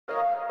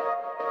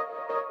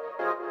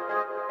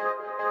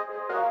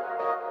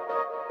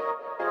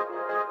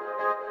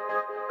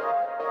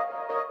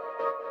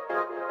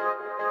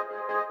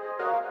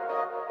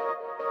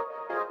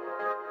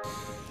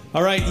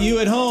All right, you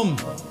at home.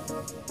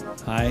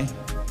 Hi,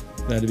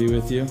 glad to be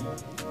with you.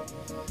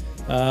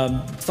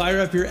 Fire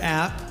up your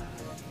app.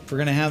 We're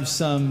going to have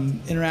some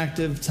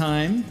interactive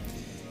time.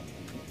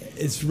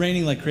 It's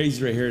raining like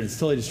crazy right here, and it's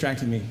totally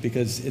distracting me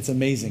because it's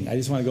amazing. I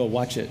just want to go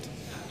watch it.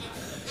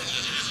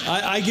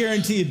 I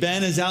guarantee you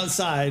Ben is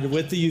outside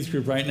with the youth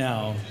group right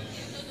now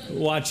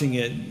watching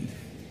it.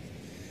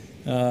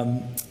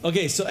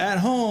 Okay, so at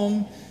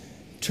home,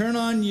 get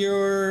onto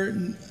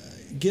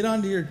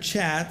your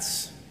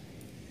chats.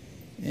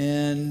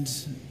 And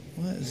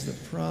what is the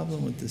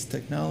problem with this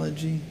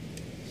technology?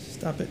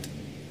 Stop it.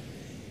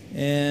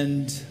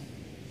 And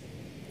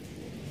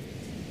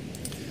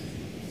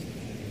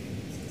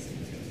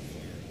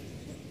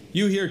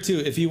you here too,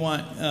 if you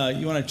want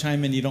to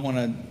chime in, you don't want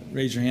to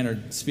raise your hand or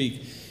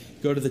speak,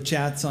 go to the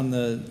chats on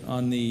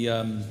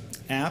the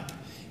app,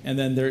 and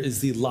then there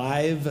is the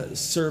live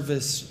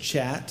service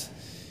chat,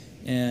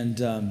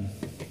 and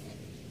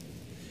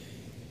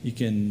you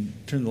can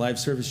turn the live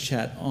service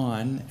chat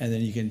on, and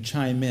then you can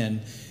chime in,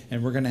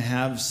 and we're going to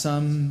have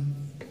some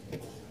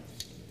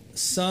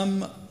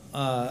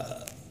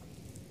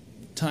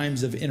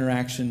times of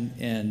interaction.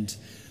 And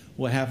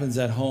what happens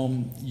at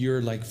home,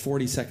 you're like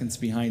 40 seconds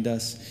behind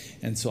us,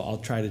 and so I'll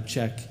try to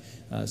check.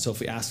 So if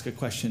we ask a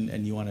question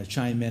and you want to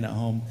chime in at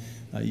home,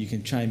 you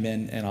can chime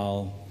in, and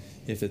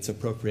if it's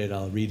appropriate,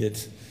 I'll read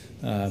it.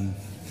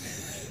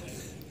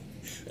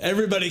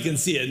 Everybody can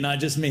see it, not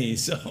just me.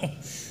 So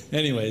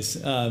anyways,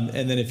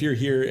 and then if you're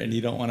here and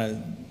you don't want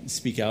to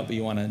speak out, but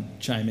you want to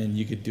chime in,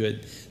 you could do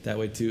it that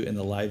way too in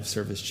the live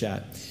service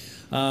chat.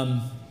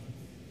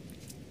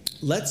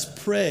 Let's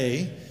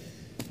pray.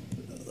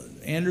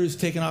 Andrew's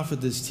taken off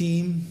with his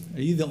team.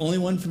 Are you the only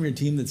one from your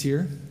team that's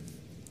here?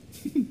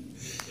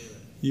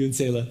 You and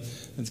Selah.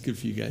 That's good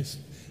for you guys.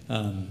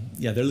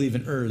 Yeah, they're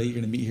leaving early. You're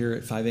going to meet here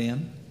at 5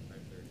 a.m.?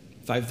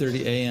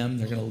 5:30 a.m.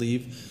 They're going to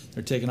leave.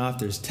 They're taking off.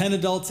 There's 10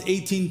 adults,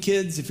 18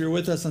 kids. If you're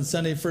with us on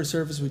Sunday first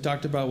service, we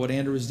talked about what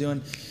Andrew was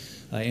doing.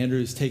 Andrew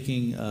is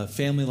taking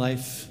family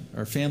life,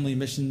 our family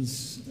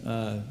missions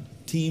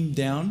team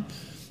down,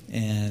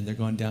 and they're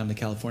going down to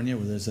California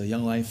where there's a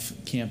Young Life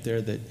camp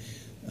there that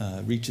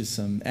reaches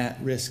some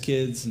at-risk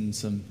kids and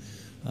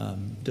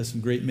does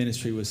some great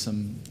ministry with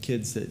some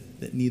kids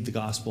that need the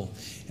gospel.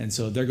 And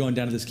so they're going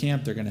down to this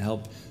camp. They're going to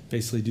help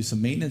basically do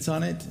some maintenance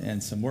on it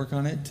and some work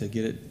on it to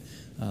get it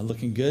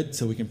looking good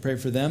so we can pray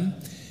for them.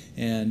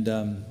 And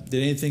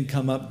did anything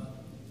come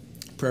up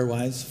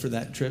prayer-wise for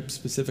that trip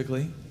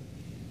specifically?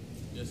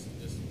 Just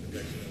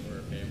protection of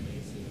our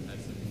families who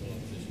had some full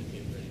opposition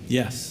getting ready.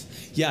 Yes.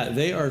 Yeah,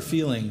 they are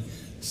feeling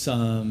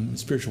some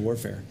spiritual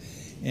warfare.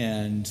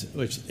 And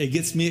which it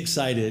gets me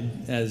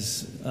excited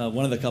as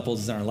one of the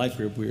couples in our life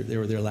group. They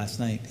were there last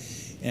night,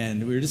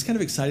 and we were just kind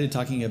of excited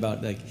talking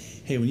about, like,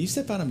 hey, when you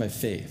step out on by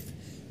faith,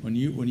 when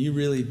you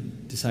really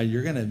decide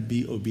you're going to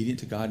be obedient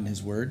to God and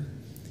His Word,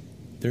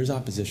 there's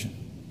opposition,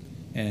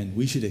 and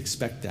we should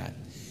expect that.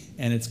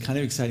 And it's kind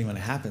of exciting when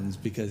it happens,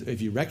 because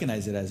if you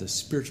recognize it as a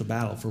spiritual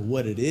battle for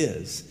what it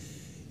is,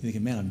 you're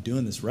thinking, man, I'm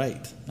doing this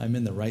right. I'm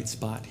in the right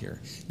spot here.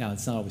 Now,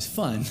 it's not always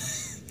fun,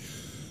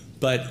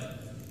 but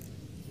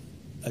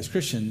as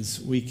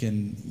Christians, we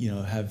can,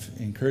 have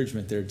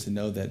encouragement there to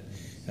know that,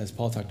 as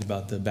Paul talked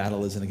about, the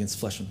battle isn't against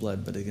flesh and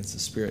blood, but against the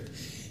Spirit.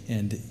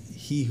 And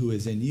He who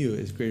is in you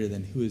is greater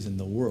than who is in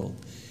the world.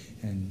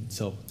 And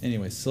so,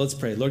 anyways, so let's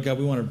pray. Lord God,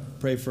 we want to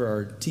pray for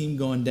our team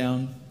going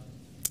down.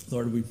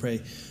 Lord, we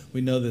pray.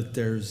 We know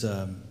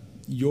that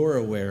you're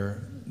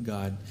aware,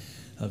 God,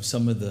 of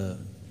some of the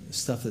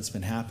stuff that's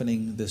been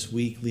happening this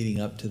week leading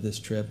up to this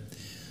trip.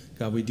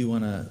 God, we do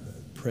want to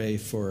pray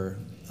for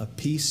a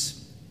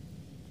peace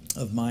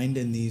of mind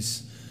in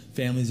these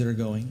families that are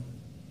going.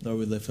 Lord,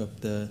 we lift up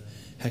the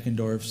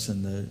Heckendorfs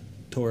and the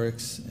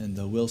Toricks and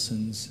the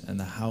Wilsons and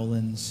the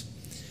Howlands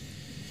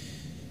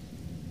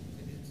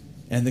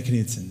and the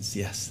Knutsons.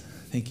 Yes.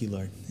 Thank you,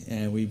 Lord.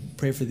 And we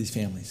pray for these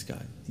families,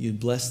 God. You'd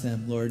bless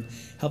them, Lord.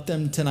 Help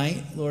them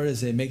tonight, Lord, as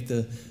they make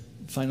the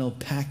final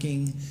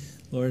packing.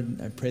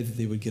 Lord, I pray that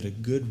they would get a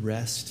good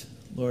rest,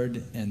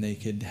 Lord, and they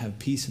could have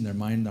peace in their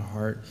mind and their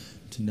heart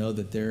to know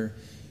that they're,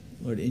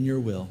 Lord, in your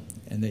will,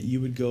 and that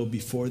you would go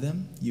before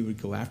them, you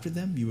would go after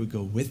them, you would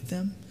go with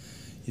them.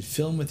 You'd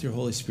fill them with your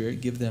Holy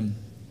Spirit, give them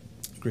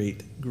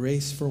great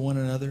grace for one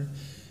another,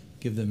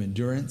 give them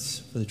endurance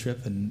for the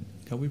trip, and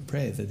God, we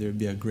pray that there would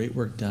be a great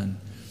work done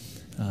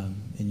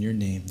in your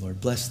name, Lord.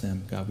 Bless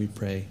them, God, we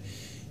pray,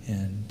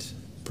 and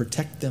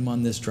protect them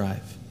on this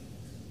drive.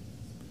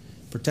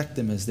 Protect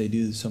them as they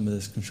do some of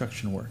this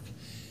construction work.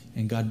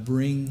 And God,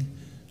 bring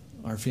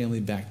our family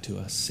back to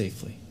us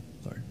safely,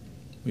 Lord.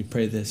 We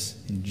pray this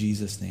in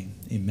Jesus' name.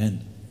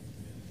 Amen.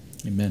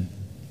 Amen.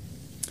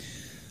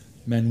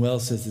 Manuel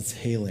says it's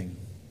hailing.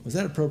 Was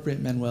that appropriate,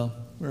 Manuel?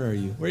 Where are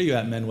you? Where are you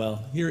at,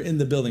 Manuel? You're in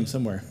the building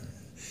somewhere.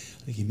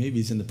 I think maybe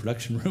he's in the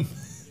production room.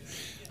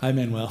 Hi,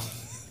 Manuel.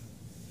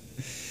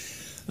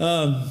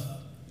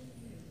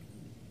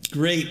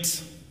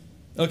 Great.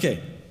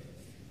 Okay.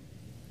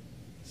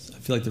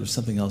 I feel like there was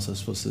something else I was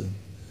supposed to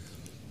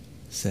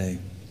say.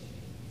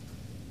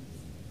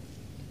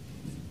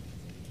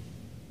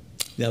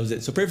 That was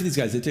it. So pray for these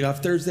guys. They take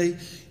off Thursday,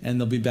 and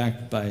they'll be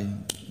back by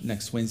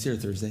next Wednesday or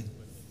Thursday.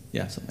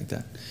 Yeah, something like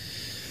that.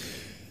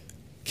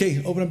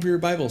 Okay, open up your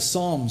Bible.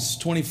 Psalms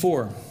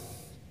 24.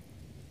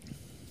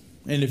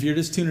 And if you're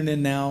just tuning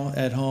in now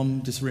at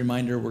home, just a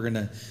reminder, we're going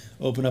to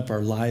open up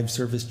our live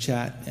service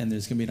chat, and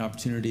there's going to be an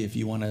opportunity if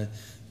you want to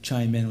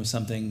chime in with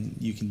something,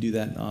 you can do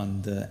that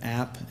on the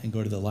app and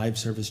go to the live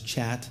service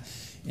chat.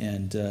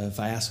 And if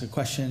I ask a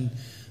question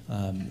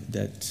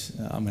that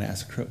I'm going to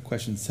ask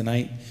questions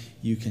tonight,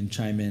 you can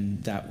chime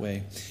in that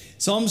way.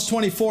 Psalms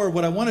 24,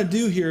 what I want to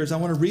do here is I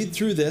want to read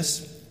through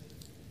this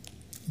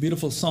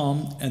beautiful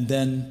psalm and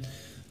then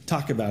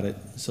talk about it.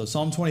 So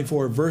Psalm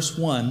 24, verse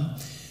 1,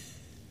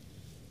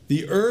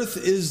 the earth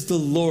is the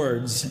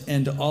Lord's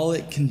and all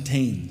it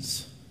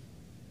contains,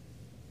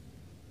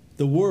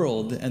 the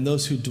world and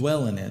those who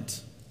dwell in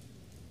it.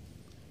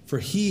 For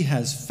he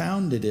has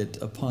founded it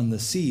upon the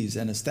seas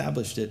and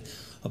established it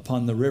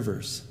upon the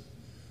rivers.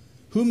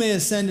 Who may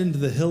ascend into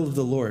the hill of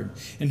the Lord,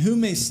 and who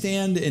may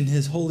stand in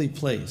his holy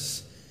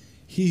place?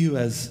 He who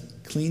has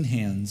clean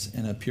hands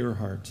and a pure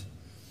heart,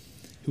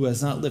 who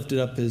has not lifted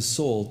up his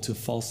soul to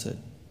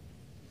falsehood,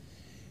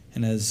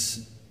 and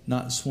has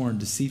not sworn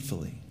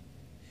deceitfully.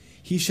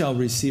 He shall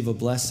receive a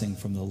blessing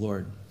from the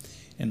Lord,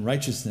 and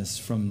righteousness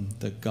from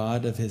the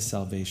God of his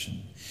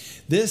salvation.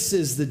 This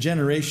is the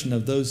generation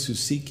of those who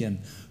seek him,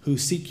 who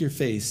seek your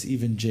face,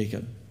 even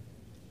Jacob.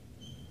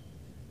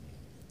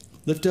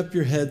 Lift up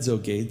your heads, O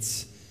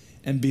gates,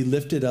 and be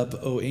lifted up,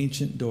 O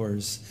ancient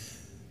doors,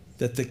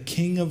 that the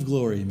King of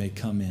glory may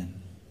come in.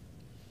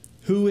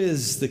 Who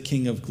is the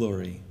King of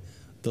glory?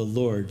 The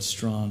Lord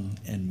strong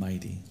and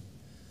mighty.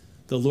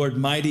 The Lord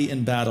mighty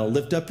in battle.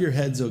 Lift up your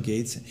heads, O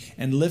gates,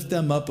 and lift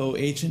them up, O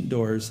ancient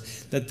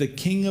doors, that the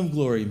King of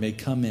glory may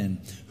come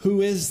in. Who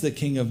is the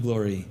King of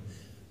glory?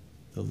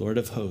 The Lord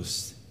of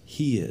hosts.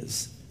 He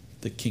is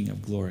the King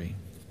of glory.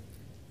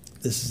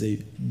 This is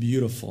a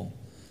beautiful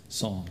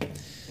psalm.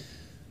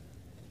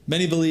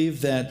 Many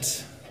believe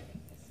that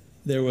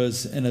there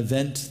was an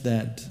event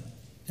that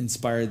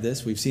inspired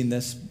this. We've seen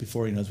this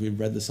before, as we've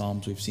read the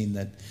Psalms, we've seen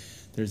that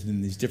there's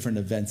been these different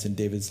events in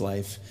David's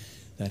life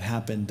that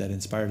happened that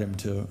inspired him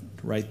to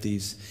write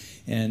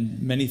these.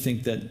 And many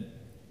think that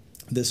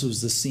this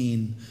was the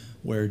scene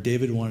where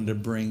David wanted to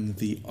bring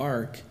the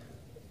ark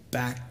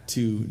back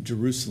to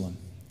Jerusalem.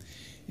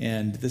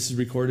 And this is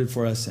recorded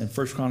for us in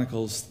 1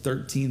 Chronicles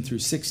 13 through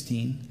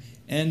 16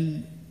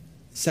 and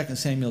 2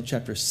 Samuel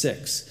chapter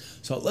 6.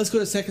 So let's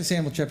go to 2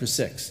 Samuel chapter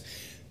 6.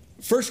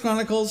 1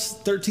 Chronicles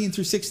 13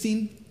 through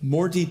 16,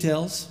 more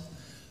details,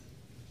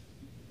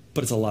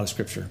 but it's a lot of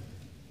scripture.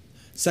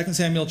 2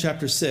 Samuel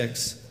chapter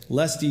 6,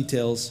 less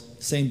details,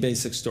 same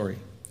basic story.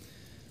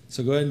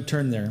 So go ahead and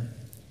turn there.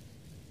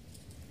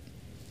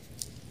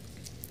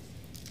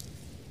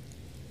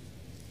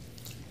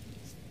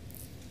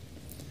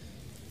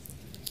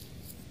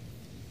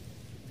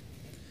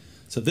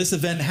 So this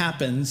event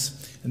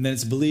happens, and then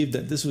it's believed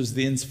that this was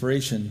the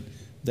inspiration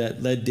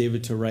that led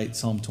David to write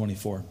Psalm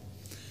 24.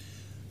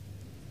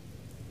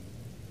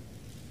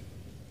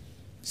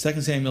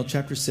 2 Samuel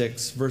chapter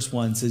 6, verse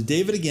 1 says,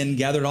 David again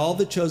gathered all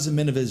the chosen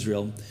men of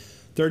Israel,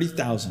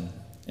 30,000.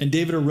 And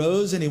David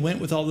arose and he went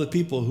with all the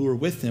people who were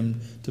with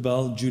him to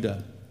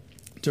Baal-Judah,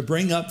 to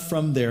bring up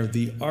from there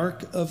the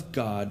ark of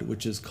God,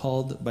 which is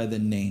called by the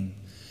name,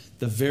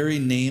 the very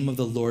name of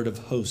the Lord of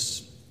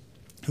hosts,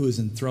 who is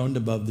enthroned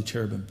above the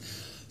cherubim.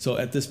 So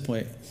at this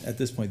point,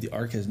 the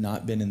ark has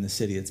not been in the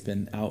city. It's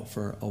been out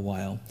for a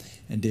while,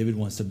 and David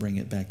wants to bring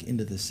it back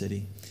into the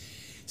city.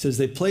 It says,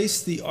 they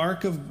placed the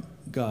ark of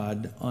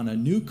God on a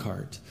new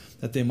cart,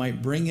 that they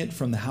might bring it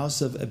from the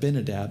house of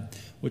Abinadab,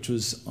 which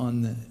was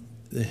on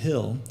the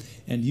hill,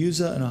 and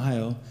Uzzah and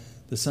Ahio,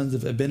 the sons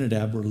of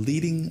Abinadab, were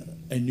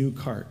leading a new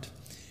cart.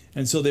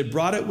 And so they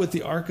brought it with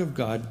the ark of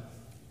God.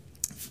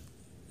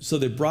 So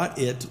they brought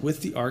it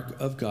with the ark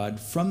of God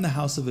from the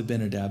house of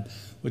Abinadab,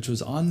 which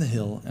was on the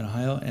hill, and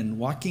Ahio, and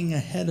walking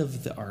ahead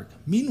of the ark.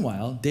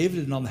 Meanwhile,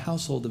 David and all the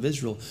household of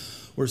Israel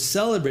were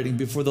celebrating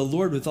before the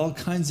Lord with all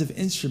kinds of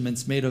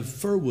instruments made of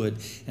fir wood,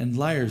 and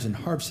lyres, and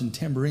harps, and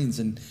tambourines,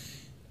 and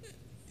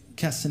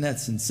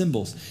castanets, and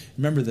cymbals.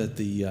 Remember that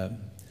the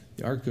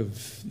Ark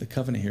of the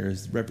Covenant here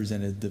is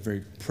represented the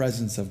very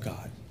presence of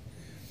God.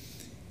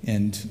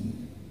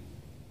 And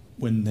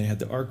when they had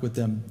the ark with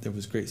them, there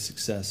was great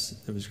success.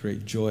 There was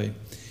great joy.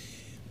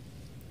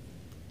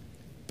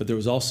 But there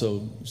was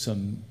also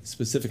some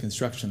specific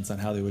instructions on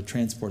how they would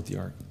transport the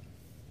ark.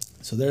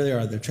 So there they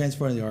are. They're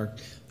transporting the ark.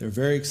 They're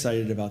very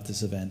excited about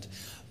this event.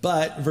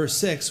 But verse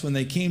 6, when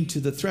they came to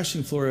the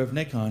threshing floor of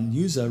Nacon,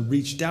 Uzzah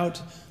reached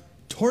out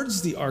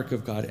towards the ark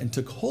of God and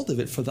took hold of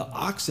it, for the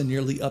oxen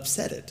nearly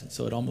upset it.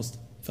 So it almost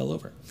fell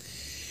over.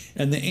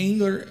 And the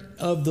anger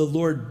of the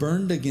Lord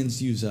burned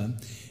against Uzzah,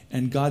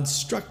 and God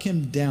struck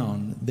him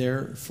down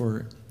there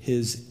for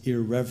his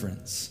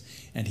irreverence.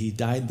 And he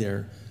died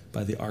there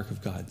by the ark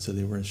of God. So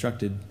they were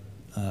instructed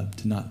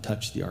to not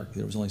touch the ark.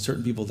 There was only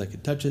certain people that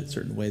could touch it,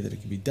 certain way that it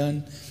could be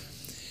done.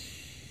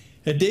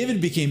 And David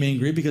became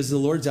angry because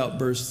of the Lord's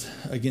outburst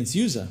against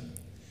Uzzah.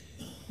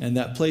 And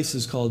that place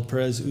is called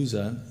Perez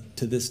Uzzah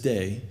to this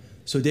day.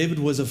 So David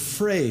was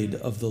afraid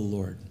of the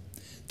Lord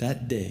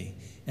that day.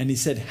 And he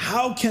said,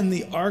 how can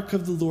the ark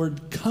of the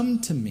Lord come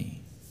to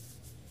me?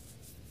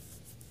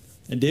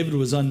 And David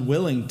was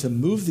unwilling to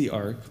move the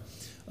ark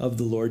of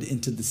the Lord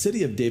into the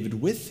city of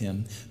David with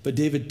him. But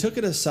David took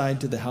it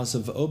aside to the house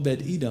of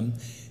Obed-Edom,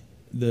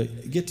 the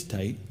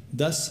Gittite.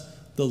 Thus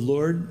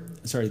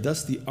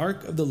the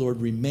ark of the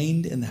Lord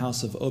remained in the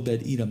house of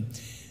Obed-Edom,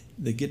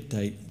 the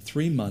Gittite,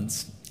 3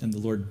 months. And the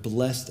Lord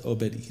blessed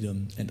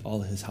Obed-Edom and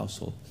all his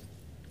household.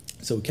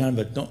 So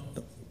don't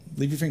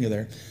leave your finger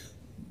there.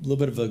 A little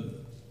bit of a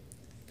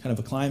kind of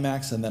a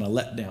climax and then a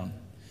letdown.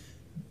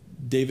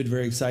 David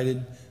very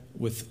excited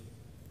with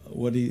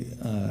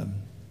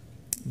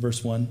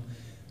verse 1,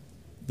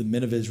 the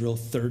men of Israel,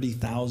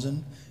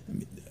 30,000,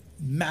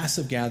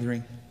 massive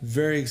gathering,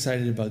 very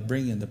excited about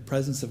bringing the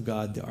presence of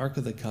God, the Ark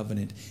of the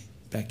Covenant,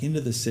 back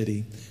into the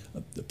city,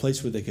 a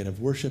place where they could have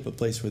worship, a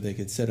place where they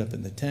could set up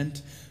in the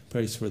tent, a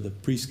place where the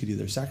priests could do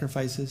their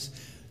sacrifices.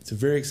 It's a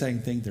very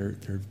exciting thing.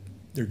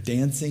 They're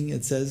dancing,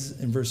 it says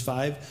in verse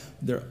 5.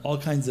 There are all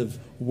kinds of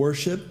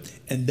worship,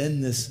 and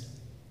then this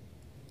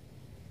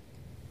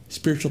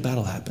spiritual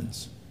battle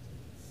happens.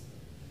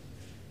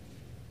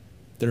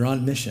 They're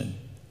on mission,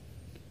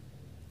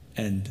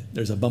 and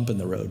there's a bump in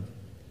the road.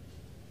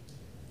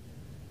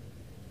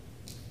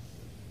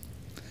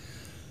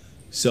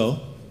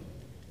 So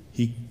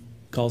he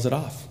calls it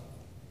off.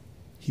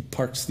 He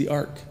parks the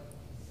ark.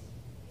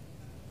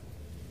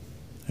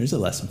 There's a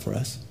lesson for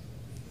us.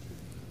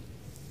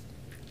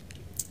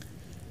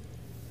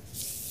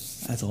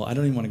 That's all. I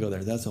don't even want to go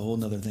there. That's a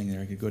whole other thing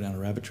there. I could go down a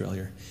rabbit trail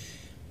here.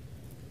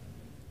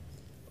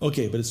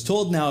 Okay, but it's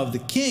told now of the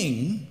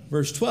king,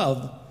 verse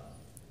 12,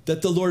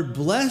 that the Lord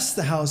blessed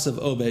the house of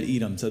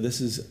Obed-Edom. So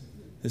this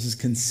is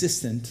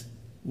consistent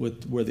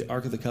with where the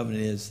Ark of the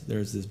Covenant is.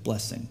 There's this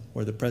blessing.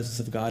 Where the presence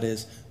of God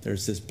is,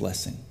 there's this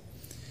blessing.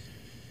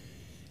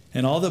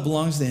 And all that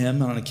belongs to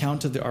him on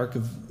account of the Ark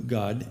of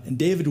God. And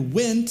David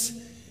went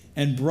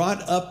and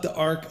brought up the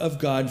Ark of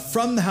God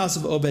from the house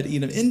of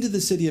Obed-Edom into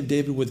the city of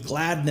David with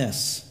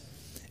gladness.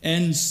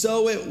 And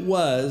so it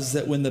was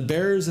that when the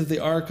bearers of the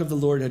Ark of the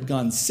Lord had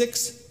gone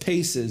 6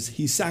 paces,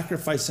 he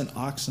sacrificed an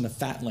ox and a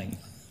fatling.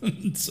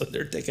 So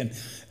they're taking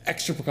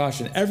extra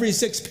precaution. Every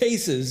 6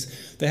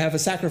 paces, they have a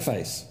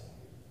sacrifice.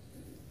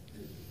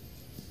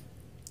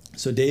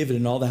 So David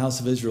and all the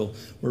house of Israel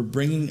were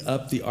bringing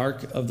up the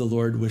ark of the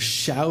Lord with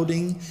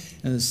shouting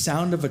and the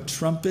sound of a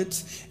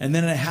trumpet. And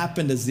then it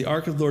happened as the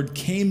ark of the Lord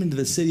came into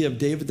the city of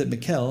David that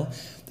Michal,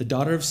 the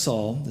daughter of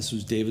Saul, this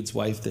was David's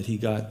wife that he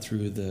got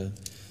through the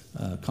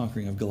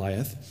conquering of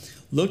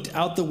Goliath, looked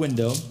out the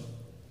window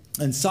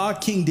and saw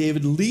King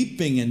David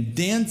leaping and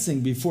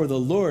dancing before the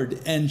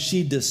Lord, and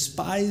she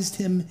despised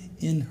him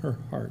in her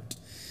heart.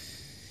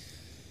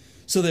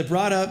 So they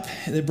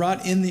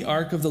brought in the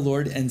ark of the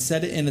Lord and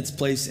set it in its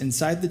place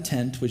inside the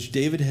tent which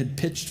David had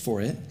pitched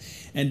for it.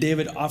 And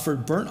David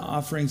offered burnt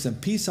offerings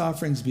and peace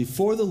offerings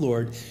before the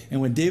Lord. And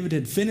when David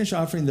had finished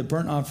offering the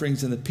burnt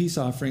offerings and the peace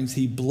offerings,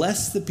 he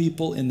blessed the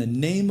people in the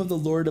name of the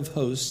Lord of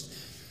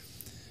hosts.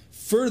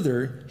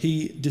 Further,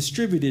 he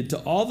distributed to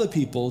all the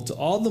people, to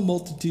all the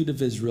multitude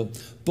of Israel,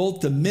 both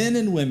the men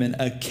and women,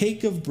 a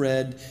cake of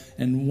bread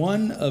and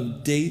one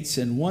of dates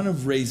and one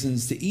of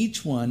raisins to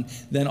each one.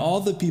 Then all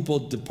the people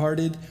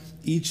departed,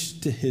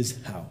 each to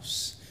his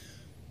house.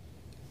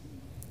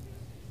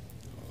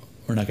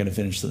 We're not going to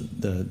finish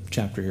the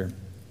chapter here.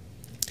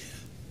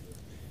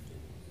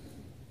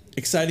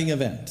 Exciting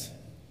event.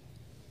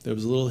 There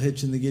was a little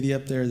hitch in the giddy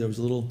up there. There was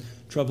a little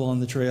trouble on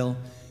the trail.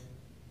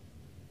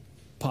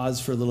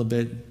 Paused for a little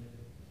bit,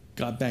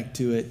 got back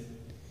to it.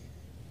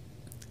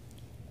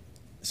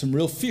 Some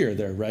real fear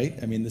there, right?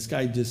 I mean, this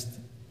guy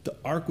the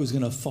ark was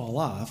going to fall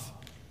off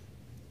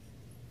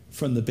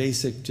from the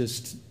basic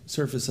just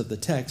surface of the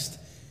text.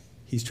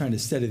 He's trying to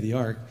steady the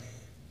ark,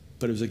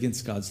 but it was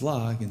against God's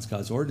law, against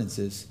God's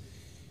ordinances.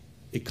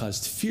 It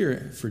caused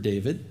fear for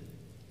David,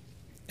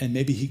 and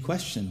maybe he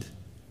questioned,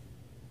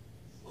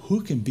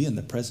 who can be in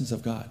the presence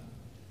of God?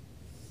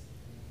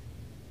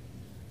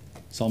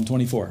 Psalm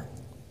 24.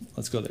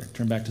 Let's go there.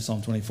 Turn back to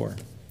Psalm 24.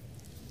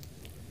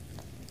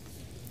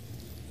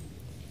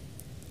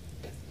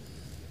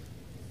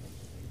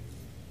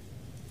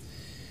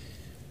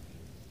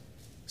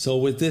 So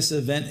with this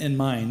event in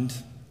mind,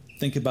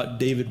 think about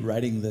David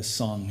writing this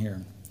song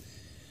here.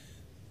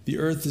 The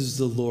earth is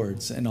the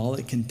Lord's and all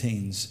it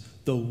contains,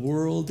 the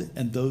world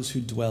and those who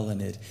dwell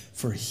in it,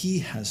 for he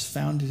has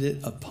founded it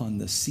upon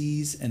the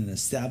seas and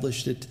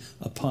established it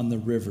upon the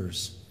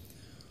rivers.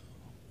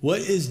 What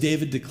is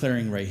David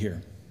declaring right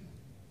here?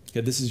 Okay,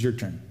 this is your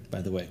turn,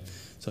 by the way.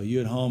 So you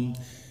at home,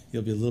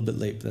 you'll be a little bit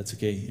late, but that's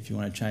okay. If you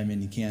want to chime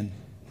in, you can.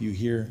 You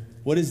hear.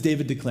 What is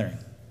David declaring?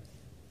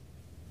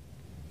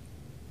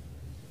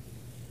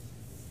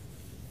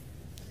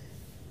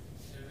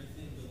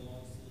 Everything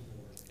belongs to the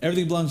Lord.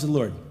 Everything belongs to the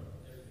Lord.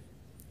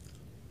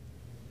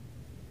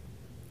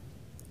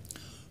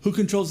 Who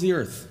controls the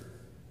earth?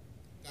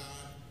 God.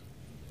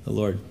 The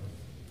Lord.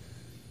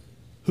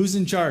 Who's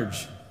in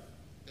charge?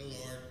 The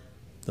Lord.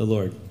 The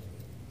Lord.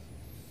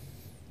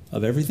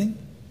 Of everything?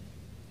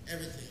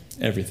 Everything.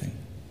 Everything.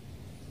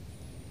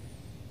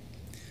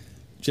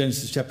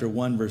 Genesis chapter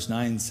 1, verse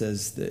 9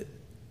 says that,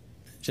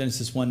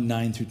 Genesis 1,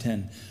 9 through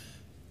 10,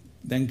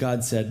 then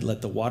God said,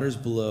 let the waters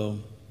below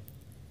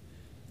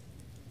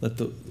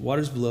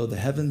the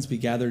heavens be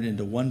gathered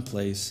into one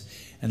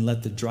place, and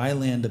let the dry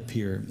land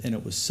appear. And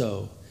it was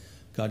so.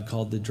 God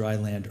called the dry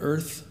land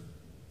earth,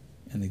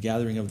 and the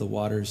gathering of the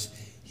waters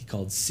he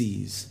called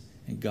seas.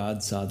 And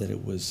God saw that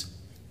it was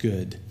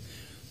good.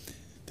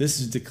 This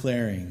is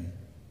declaring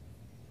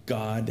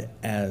God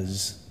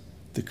as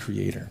the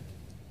creator.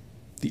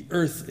 The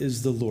earth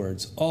is the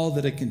Lord's, all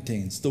that it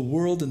contains, the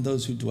world and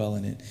those who dwell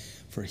in it.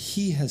 For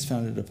he has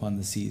founded it upon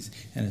the seas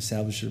and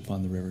established it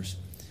upon the rivers.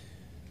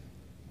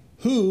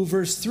 Who,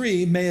 verse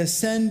 3, may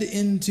ascend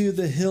into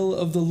the hill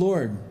of the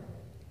Lord?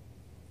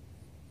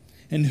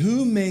 And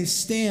who may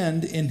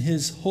stand in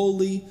his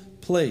holy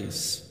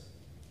place?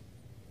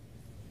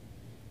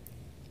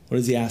 What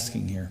is he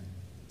asking here?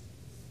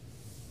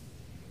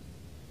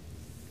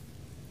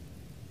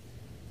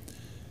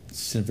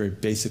 It's in a very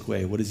basic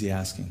way. What is he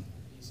asking?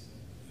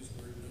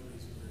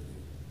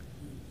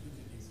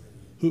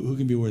 Who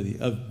can be worthy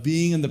of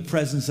being in the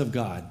presence of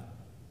God?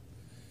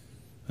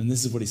 And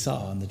this is what he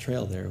saw on the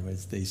trail there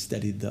as they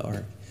studied the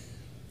ark.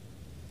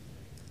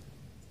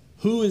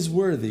 Who is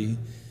worthy?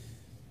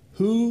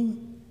 Who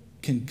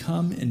can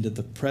come into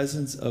the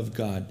presence of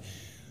God?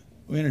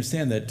 We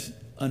understand that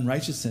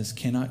unrighteousness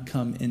cannot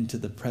come into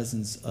the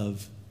presence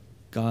of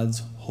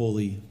God's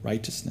holy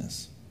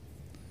righteousness.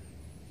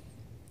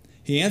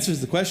 He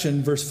answers the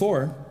question, verse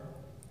 4.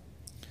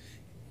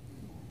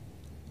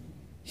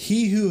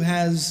 He who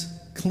has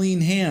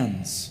clean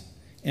hands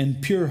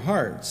and pure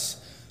hearts,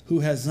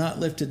 who has not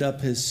lifted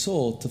up his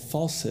soul to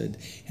falsehood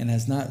and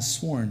has not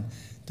sworn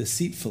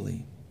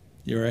deceitfully.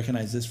 You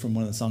recognize this from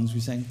one of the songs we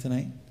sang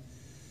tonight?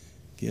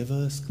 Give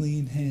us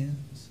clean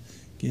hands,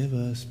 give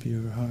us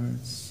pure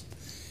hearts.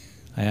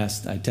 I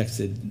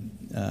texted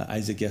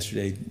Isaac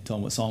yesterday, told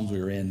him what Psalms we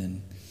were in,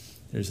 and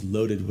there's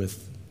loaded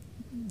with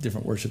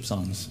different worship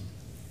songs.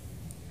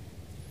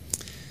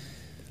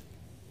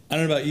 I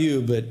don't know about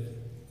you, but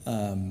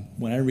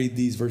when I read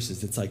these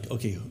verses, it's like,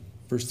 okay,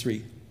 verse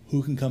 3,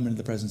 who can come into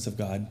the presence of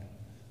God?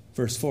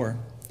 Verse 4,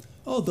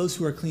 oh, those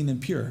who are clean and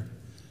pure.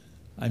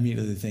 I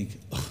immediately think,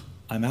 oh,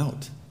 I'm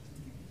out.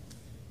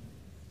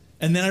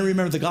 And then I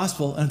remember the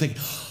gospel, and I think,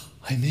 oh,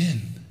 I'm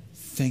in.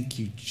 Thank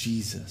you,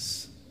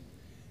 Jesus.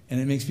 And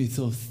it makes me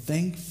so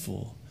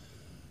thankful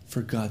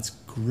for God's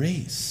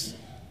grace.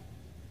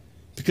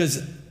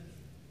 Because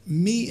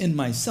me and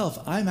myself,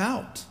 I'm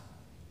out.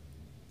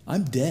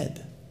 I'm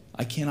dead.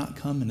 I cannot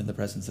come into the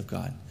presence of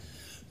God.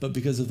 But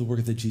because of the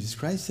work that Jesus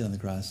Christ did on the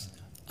cross,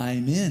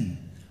 I'm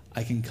in.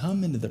 I can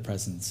come into the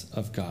presence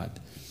of God.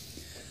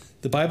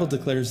 The Bible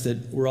declares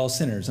that we're all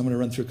sinners. I'm going to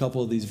run through a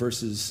couple of these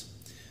verses.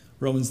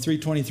 Romans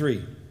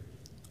 3:23.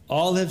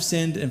 All have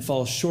sinned and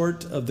fall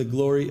short of the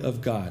glory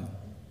of God.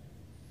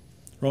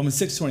 Romans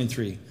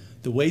 6:23.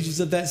 The wages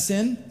of that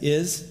sin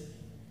is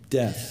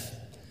death.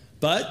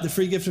 But the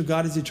free gift of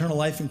God is eternal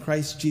life in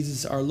Christ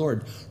Jesus our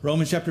Lord.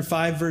 Romans chapter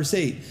 5, verse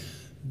 8.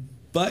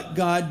 But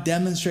God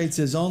demonstrates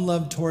his own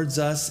love towards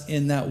us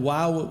in that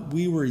while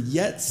we were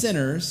yet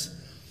sinners,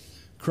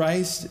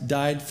 Christ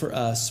died for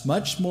us.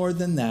 Much more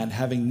than that,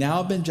 having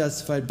now been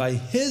justified by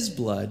his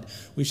blood,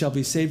 we shall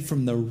be saved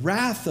from the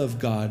wrath of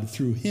God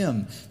through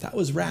him. That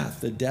was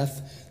wrath. The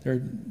death,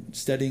 they're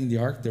studying the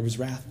ark, there was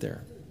wrath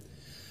there.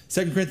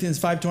 2 Corinthians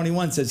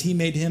 5:21 says, he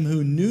made him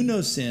who knew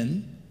no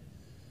sin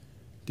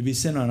to be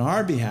sin on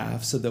our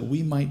behalf so that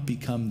we might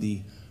become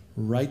the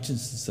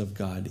righteousness of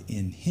God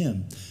in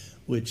him.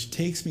 Which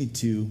takes me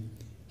to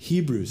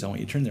Hebrews. I want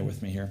you to turn there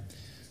with me here.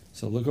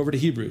 So look over to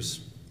Hebrews.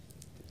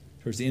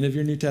 Towards the end of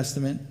your New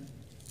Testament.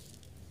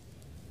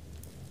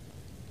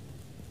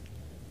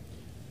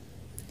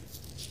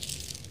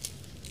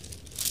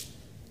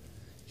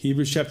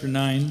 Hebrews chapter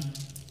 9.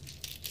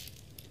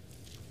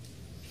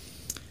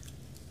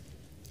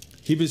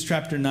 Hebrews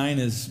chapter 9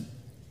 is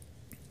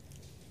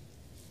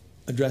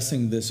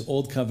addressing this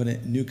old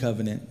covenant, new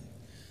covenant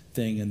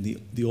thing, and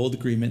the old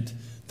agreement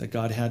that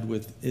God had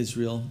with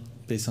Israel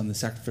based on the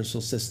sacrificial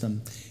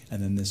system,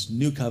 and then this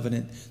new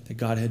covenant that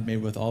God had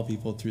made with all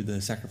people through the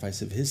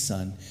sacrifice of his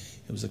son.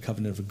 It was a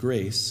covenant of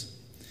grace.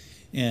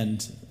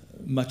 And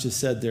much is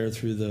said there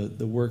through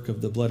the work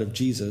of the blood of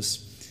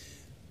Jesus.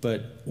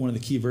 But one of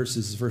the key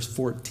verses is verse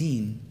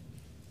 14,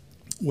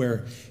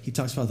 where he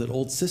talks about that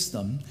old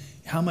system.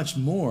 How much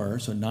more,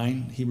 so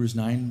Hebrews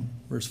 9,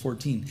 verse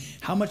 14,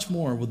 how much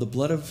more will the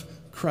blood of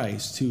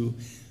Christ, who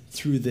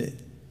through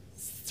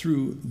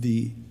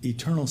the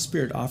eternal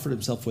Spirit offered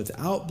himself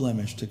without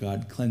blemish to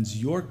God, cleanse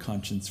your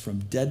conscience from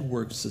dead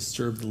works to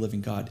serve the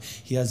living God.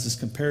 He has this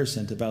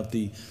comparison about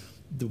the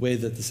way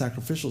that the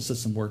sacrificial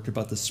system worked,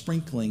 about the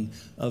sprinkling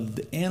of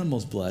the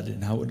animal's blood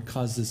and how it would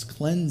cause this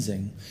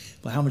cleansing.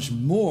 But how much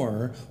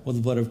more will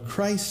the blood of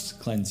Christ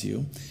cleanse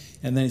you?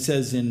 And then he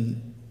says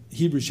in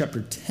Hebrews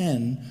chapter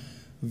 10,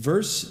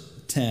 verse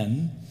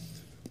 10,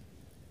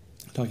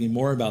 talking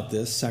more about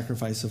this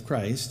sacrifice of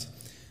Christ.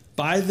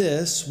 By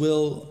this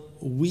will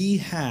we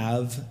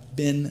have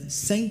been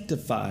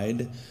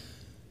sanctified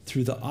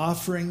through the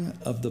offering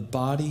of the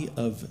body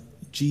of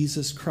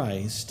Jesus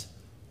Christ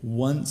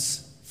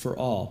once for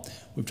all.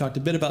 We've talked a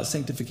bit about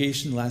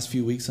sanctification the last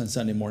few weeks on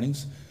Sunday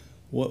mornings.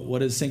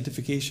 What is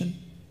sanctification?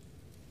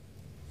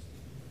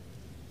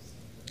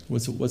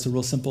 What's a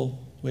real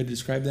simple way to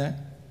describe that?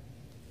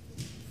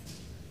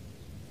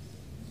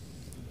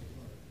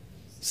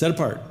 Set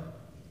apart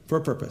for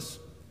a purpose.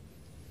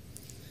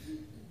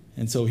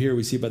 And so here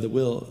we see by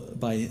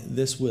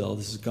this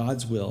is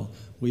God's will,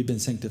 we've been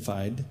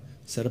sanctified,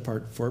 set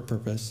apart for a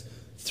purpose,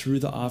 through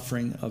the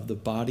offering of the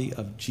body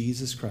of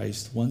Jesus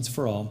Christ once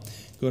for all.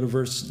 Go to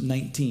verse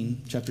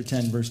 19, chapter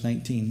 10, verse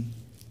 19.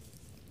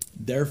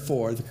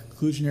 Therefore, the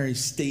conclusionary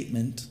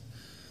statement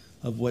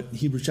of what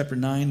Hebrews chapter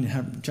 9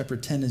 and chapter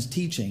 10 is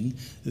teaching.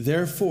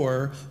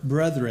 Therefore,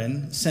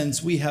 brethren,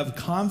 since we have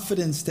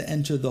confidence to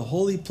enter the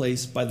holy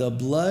place by the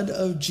blood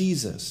of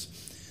Jesus,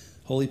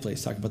 holy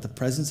place, talking about the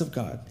presence of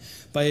God,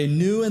 by a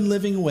new and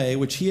living way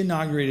which he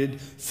inaugurated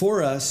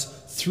for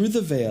us through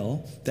the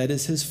veil, that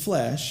is his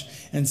flesh.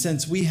 And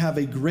since we have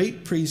a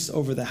great priest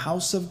over the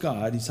house of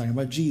God, he's talking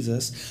about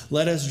Jesus,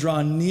 let us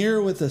draw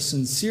near with a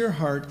sincere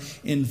heart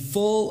in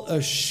full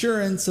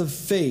assurance of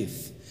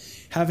faith,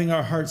 having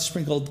our hearts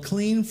sprinkled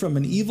clean from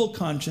an evil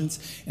conscience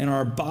and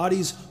our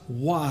bodies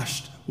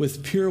washed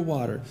with pure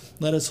water.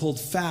 Let us hold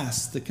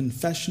fast the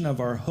confession of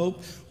our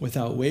hope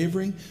without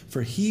wavering,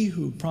 for he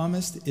who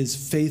promised is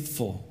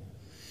faithful.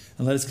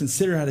 And let us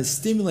consider how to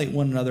stimulate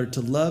one another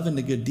to love and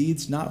to good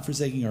deeds, not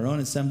forsaking our own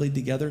assembly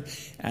together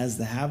as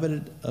the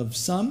habit of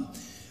some,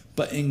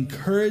 but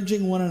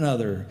encouraging one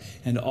another,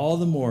 and all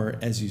the more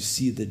as you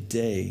see the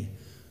day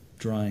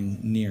drawing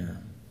near.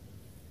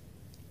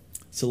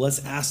 So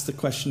let's ask the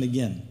question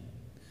again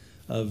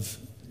of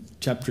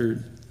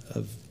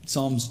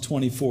Psalms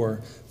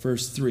 24,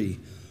 verse 3.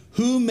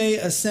 Who may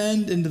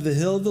ascend into the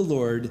hill of the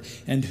Lord,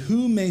 and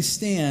who may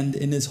stand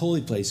in his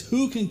holy place?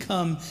 Who can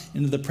come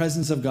into the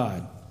presence of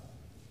God?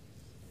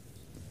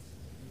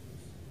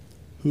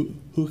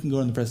 Who can go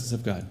in the presence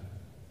of God?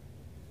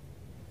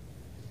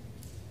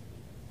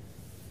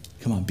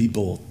 Come on, be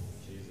bold.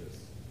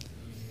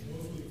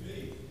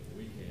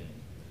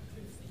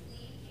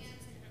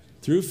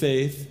 Through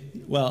faith.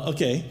 Well,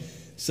 okay.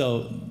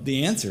 So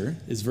the answer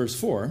is verse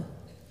 4.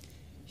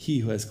 He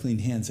who has clean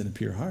hands and a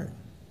pure heart.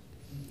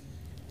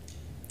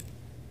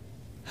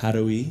 How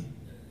do we?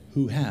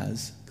 Who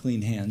has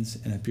clean hands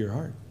and a pure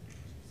heart?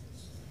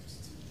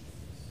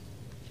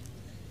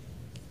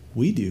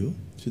 We do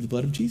through the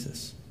blood of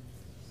Jesus.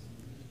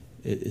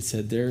 It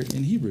said there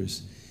in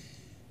Hebrews.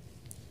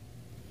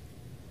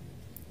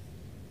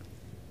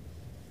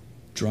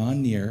 Draw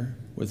near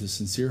with a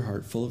sincere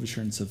heart, full of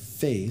assurance of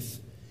faith,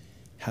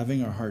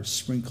 having our hearts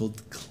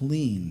sprinkled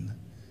clean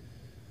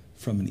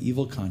from an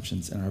evil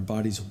conscience and our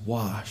bodies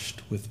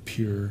washed with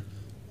pure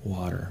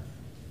water.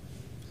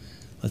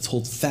 Let's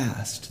hold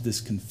fast to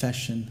this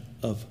confession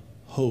of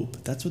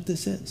hope. That's what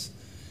this is.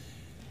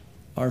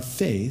 Our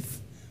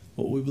faith,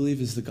 what we believe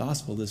is the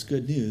gospel, this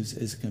good news,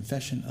 is a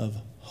confession of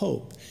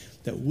hope,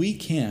 that we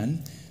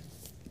can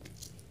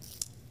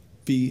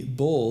be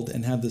bold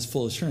and have this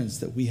full assurance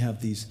that we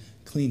have these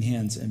clean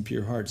hands and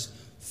pure hearts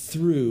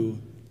through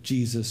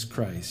Jesus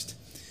Christ.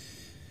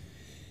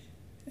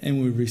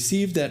 And we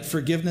received that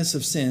forgiveness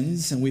of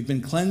sins, and we've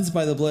been cleansed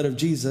by the blood of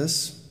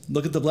Jesus.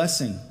 Look at the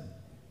blessing.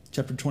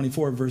 Chapter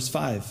 24, verse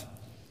 5.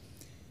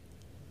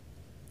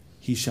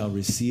 He shall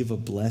receive a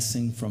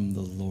blessing from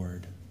the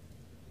Lord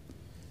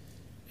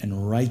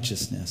and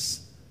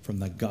righteousness from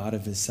the God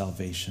of his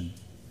salvation.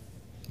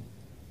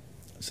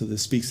 So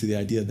this speaks to the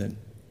idea that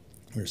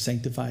we're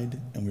sanctified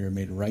and we are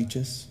made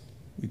righteous.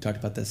 We talked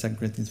about that 2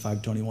 Corinthians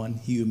 5:21.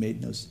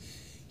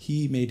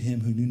 He made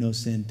him who knew no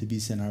sin to be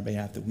sin on our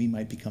behalf, that we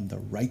might become the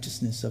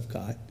righteousness of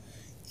God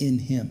in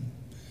him.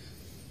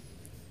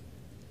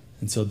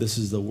 And so this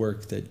is the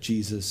work that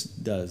Jesus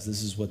does.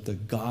 This is what the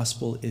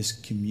gospel is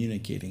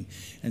communicating.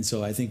 And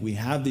so I think we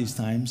have these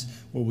times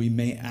where we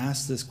may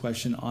ask this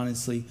question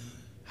honestly,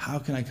 how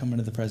can I come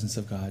into the presence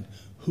of God?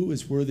 Who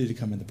is worthy to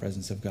come in the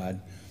presence of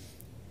God?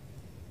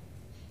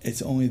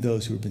 It's only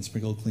those who have been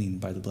sprinkled clean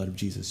by the blood of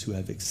Jesus, who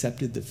have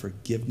accepted the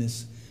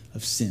forgiveness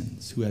of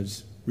sins, who have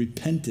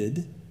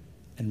repented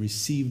and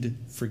received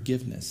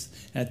forgiveness.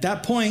 And at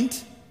that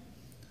point,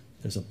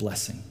 there's a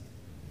blessing.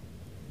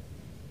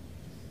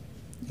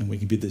 And we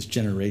can be this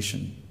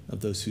generation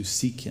of those who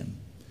seek him,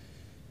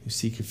 who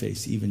seek your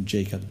face, even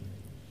Jacob.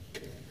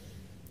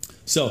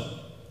 So,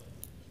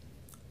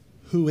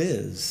 who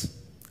is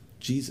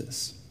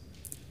Jesus?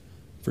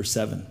 Verse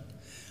 7.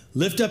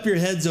 Lift up your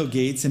heads, O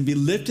gates, and be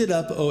lifted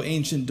up, O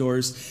ancient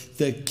doors,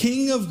 the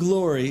King of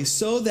glory,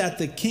 so that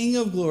the King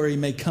of glory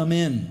may come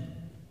in.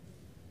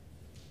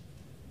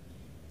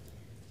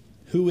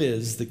 Who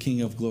is the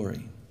King of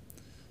glory?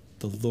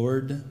 The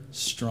Lord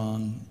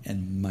strong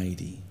and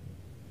mighty.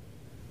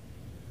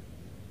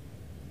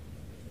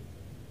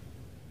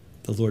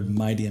 The Lord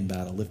mighty in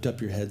battle. Lift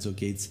up your heads, O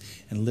gates,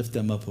 and lift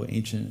them up, O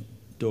ancient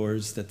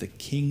doors that the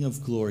King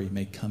of glory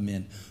may come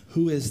in.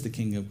 Who is the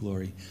King of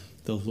glory?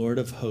 The Lord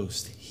of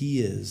hosts. He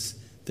is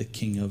the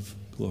King of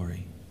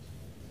glory.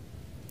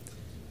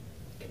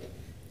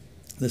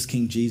 This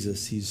King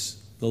Jesus,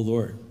 he's the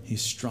Lord.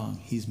 He's strong.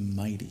 He's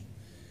mighty.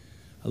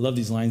 I love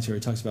these lines here.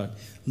 It talks about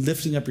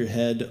lifting up your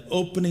head,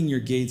 opening your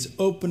gates,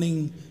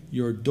 opening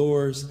your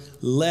doors.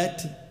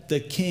 Let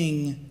the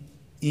King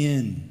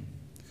in.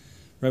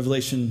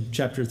 Revelation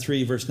chapter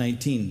 3, verse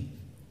 19.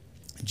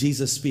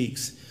 Jesus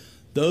speaks,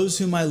 those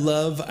whom I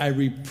love, I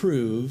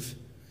reprove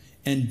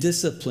and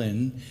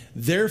discipline.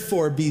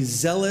 Therefore, be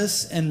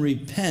zealous and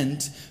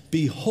repent.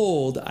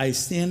 Behold, I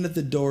stand at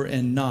the door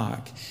and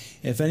knock.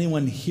 If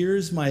anyone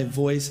hears my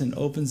voice and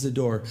opens the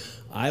door,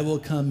 I will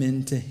come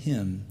into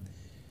him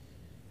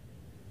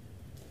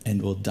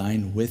and will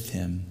dine with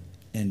him,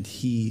 and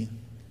he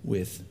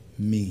with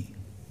me.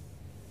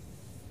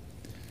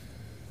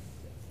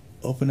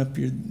 Open up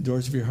your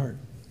doors of your heart.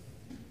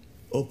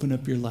 Open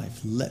up your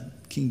life.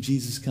 Let King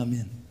Jesus come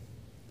in.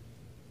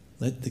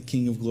 Let the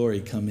King of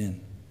glory come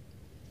in.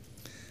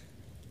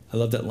 I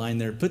love that line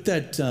there. Put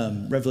that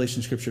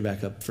Revelation scripture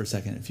back up for a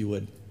second, if you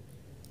would.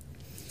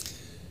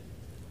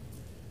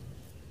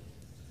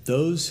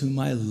 Those whom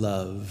I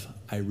love,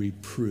 I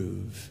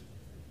reprove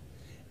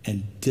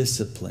and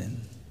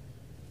discipline.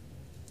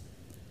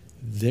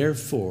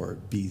 Therefore,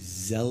 be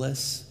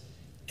zealous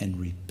and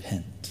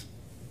repent.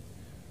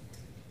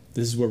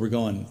 This is where we're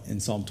going in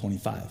Psalm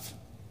 25.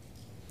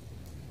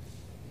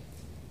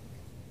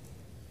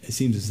 It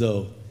seems as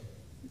though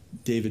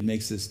David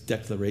makes this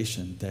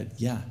declaration that,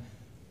 yeah,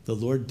 the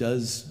Lord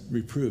does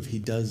reprove. He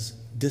does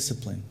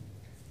discipline.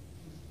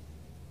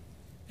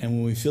 And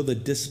when we feel the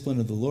discipline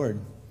of the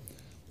Lord,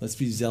 let's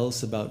be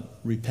zealous about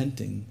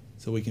repenting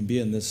so we can be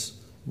in this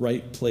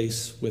right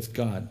place with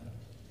God.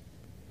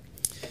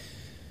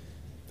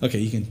 Okay,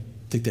 you can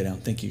take that out.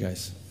 Thank you,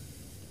 guys.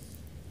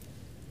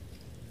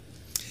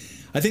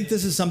 I think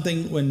this is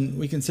something when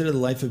we consider the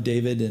life of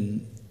David,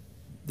 and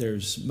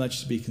there's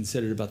much to be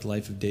considered about the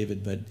life of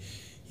David, but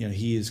you know,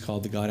 he is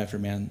called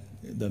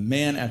the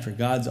man after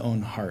God's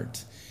own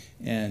heart.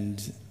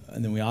 And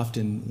then we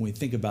often, when we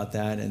think about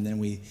that, and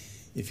then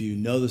if you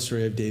know the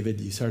story of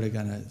David, you sort of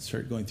gonna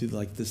start going through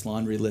like this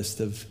laundry list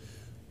of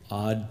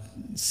odd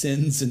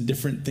sins and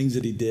different things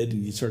that he did,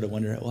 and you sort of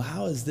wonder, well,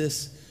 how is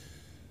this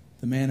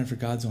the man after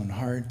God's own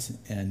heart,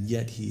 and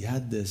yet he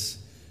had this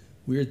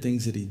weird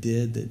things that he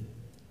did that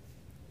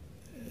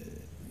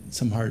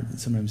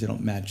sometimes they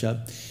don't match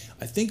up.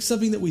 I think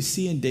something that we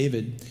see in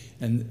David,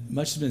 and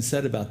much has been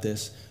said about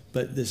this,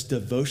 but this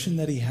devotion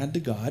that he had to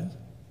God,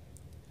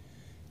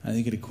 I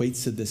think it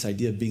equates to this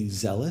idea of being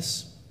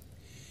zealous.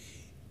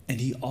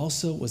 And he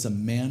also was a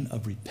man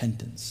of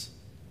repentance.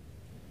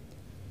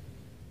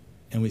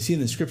 And we see in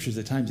the scriptures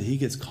at times that he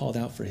gets called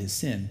out for his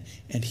sin,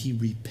 and he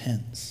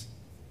repents.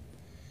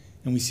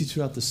 And we see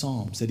throughout the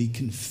Psalms that he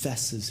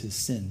confesses his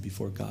sin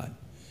before God.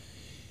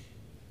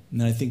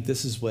 And I think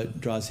this is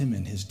what draws him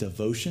in, his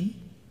devotion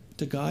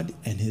to God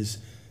and his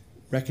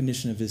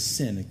recognition of his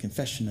sin, a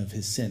confession of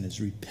his sin,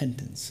 his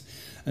repentance.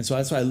 And so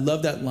that's why I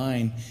love that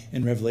line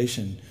in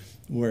Revelation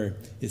where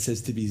it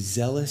says to be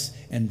zealous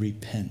and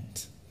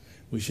repent.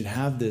 We should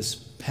have this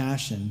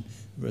passion,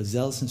 a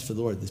zealousness for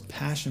the Lord, this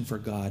passion for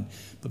God,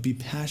 but be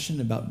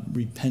passionate about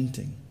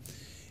repenting.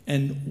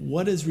 And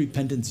what does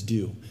repentance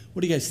do?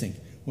 What do you guys think?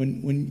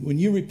 When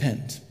you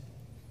repent,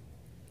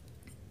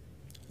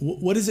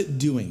 what is it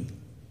doing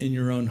in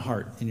your own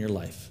heart, in your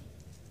life?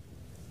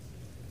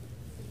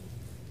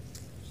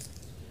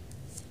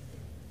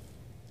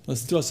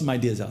 Let's throw some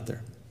ideas out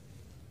there.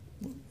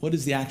 What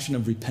is the action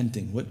of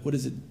repenting? What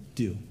does it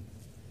do?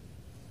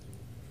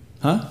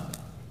 Huh?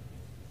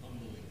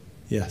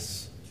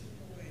 Yes.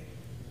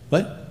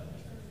 What?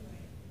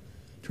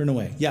 Turn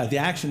away. Yeah, the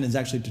action is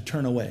actually to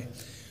turn away.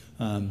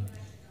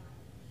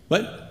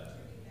 What?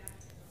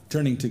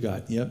 Turning to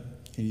God. Yep.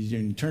 And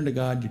you turn to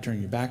God, you're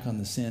turning your back on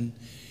the sin.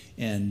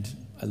 And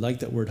I like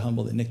that word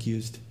humble that Nick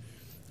used.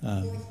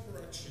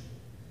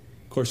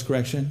 Course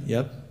correction.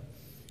 Yep.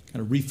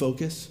 Kind of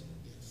refocus.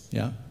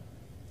 Yeah.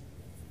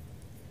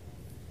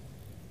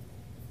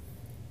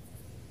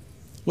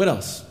 What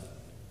else?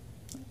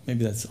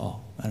 Maybe that's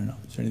all. I don't know.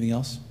 Is there anything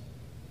else?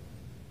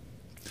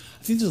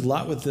 I think there's a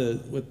lot with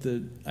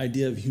the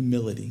idea of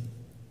humility,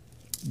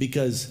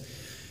 because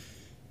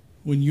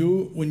when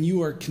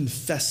you are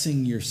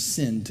confessing your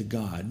sin to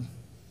God,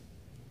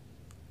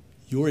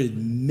 you're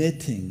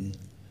admitting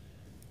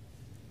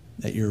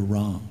that you're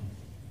wrong.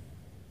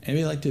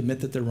 Anybody like to admit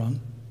that they're wrong?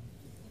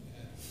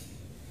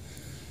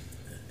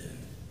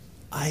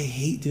 I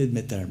hate to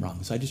admit that I'm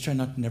wrong, so I just try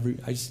not to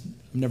I'm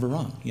never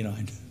wrong, you know.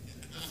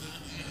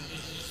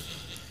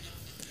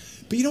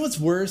 But you know what's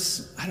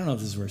worse? I don't know if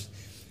this is worse.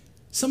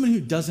 Someone who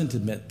doesn't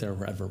admit they're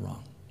ever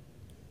wrong.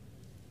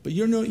 But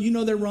you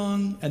know they're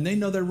wrong, and they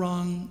know they're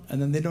wrong,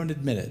 and then they don't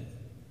admit it.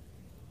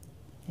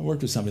 I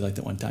worked with somebody like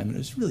that one time, and it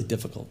was really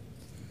difficult.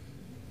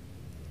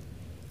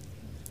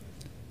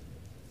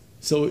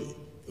 So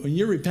when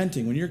you're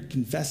repenting, when you're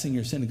confessing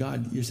your sin to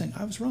God, you're saying,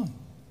 I was wrong.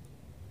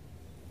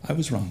 I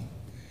was wrong.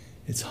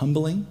 It's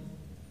humbling.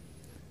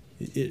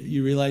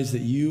 You realize that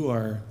you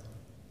are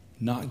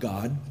not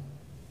God,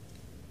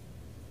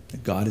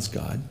 that God is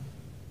God.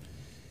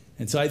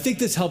 And so I think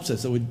this helps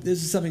us. So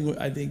this is something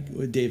I think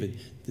with David,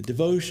 the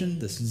devotion,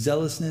 this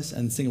zealousness,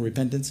 and the thing of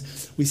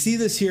repentance. We see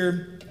this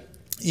here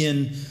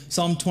in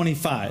Psalm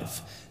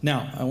 25.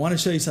 Now, I want to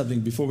show you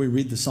something before we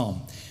read the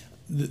psalm.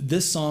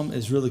 This psalm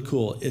is really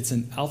cool. It's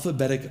an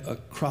alphabetic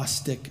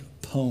acrostic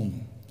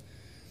poem.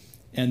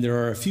 And there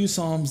are a few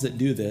psalms that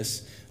do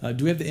this.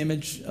 Do we have the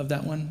image of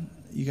that one,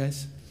 you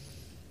guys?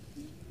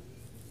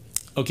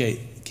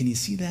 Okay, can you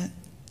see that?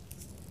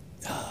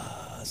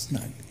 It's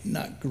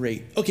not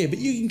great. Okay, but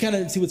you can kind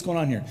of see what's going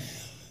on here.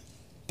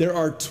 There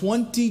are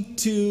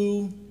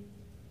 22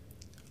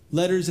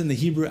 letters in the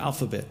Hebrew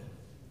alphabet.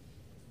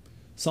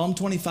 Psalm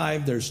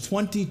 25, there's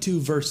 22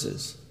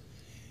 verses.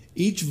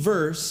 Each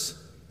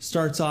verse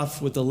starts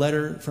off with a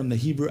letter from the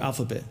Hebrew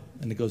alphabet,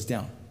 and it goes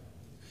down.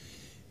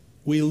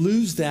 We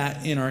lose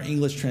that in our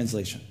English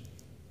translation.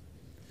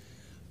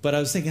 But I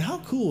was thinking, how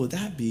cool would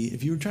that be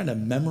if you were trying to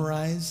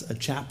memorize a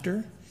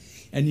chapter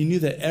and you knew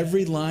that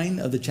every line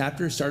of the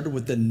chapter started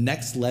with the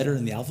next letter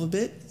in the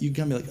alphabet? You'd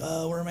kind of be like,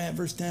 oh, where am I at,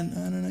 verse 10?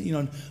 I don't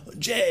know,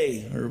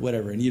 J or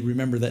whatever. And you'd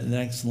remember that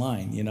next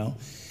line,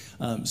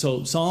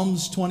 So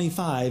Psalms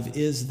 25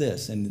 is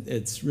this, and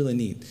it's really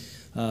neat.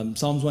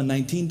 Psalms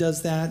 119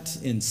 does that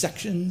in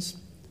sections,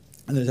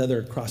 and there's other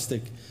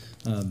acrostic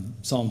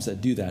psalms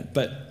that do that.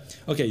 But,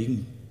 okay, you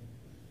can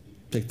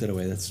take that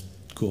away. That's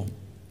cool.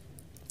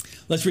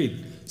 Let's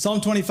read. Psalm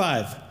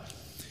 25.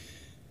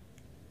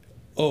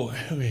 Oh,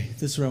 okay,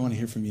 this is what I want to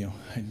hear from you.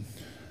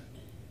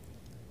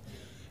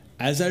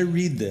 As I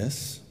read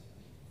this,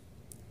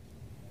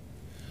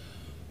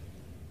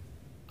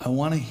 I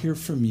want to hear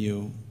from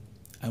you.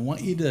 I want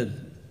you to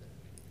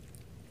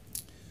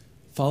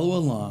follow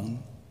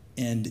along,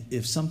 and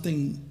if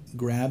something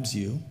grabs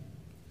you,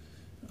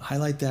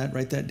 highlight that,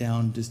 write that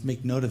down, just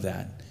make note of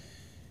that.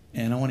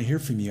 And I want to hear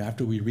from you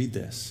after we read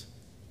this.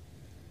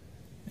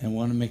 And I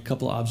want to make a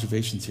couple of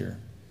observations here.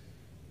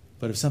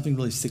 But if something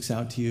really sticks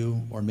out to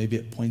you, or maybe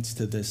it points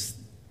to this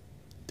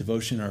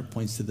devotion, or it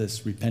points to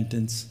this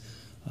repentance,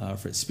 or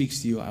if it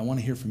speaks to you, I want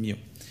to hear from you.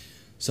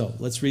 So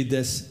let's read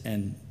this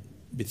and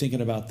be thinking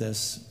about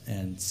this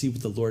and see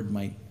what the Lord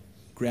might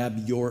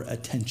grab your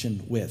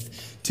attention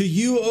with. To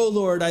you, O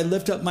Lord, I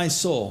lift up my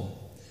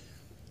soul.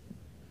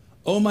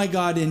 O my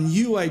God, in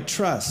you I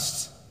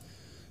trust.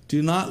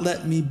 Do not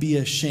let me be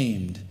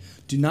ashamed.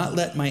 Do not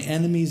let my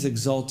enemies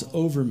exult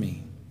over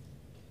me.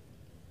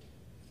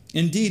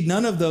 Indeed,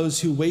 none of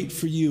those who wait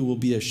for you will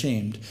be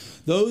ashamed.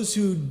 Those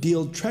who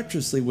deal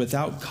treacherously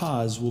without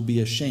cause will be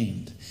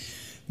ashamed.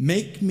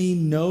 Make me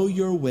know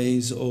your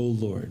ways, O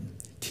Lord.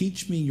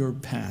 Teach me your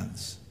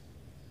paths.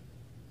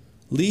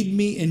 Lead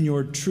me in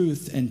your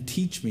truth and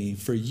teach me,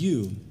 for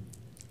you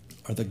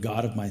are the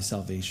God of my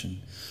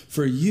salvation.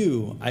 For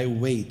you I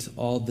wait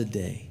all the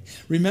day.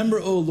 Remember,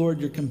 O Lord,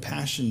 your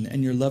compassion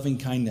and your loving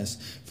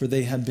kindness, for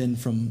they have been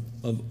from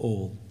of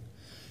old.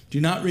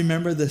 Do not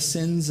remember the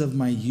sins of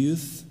my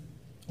youth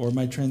or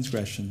my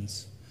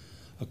transgressions.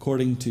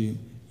 According to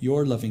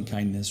your loving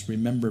kindness,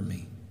 remember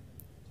me.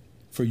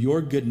 For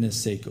your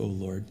goodness' sake, O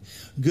Lord.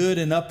 Good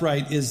and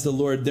upright is the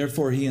Lord,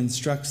 therefore he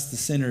instructs the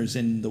sinners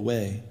in the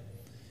way.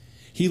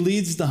 He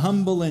leads the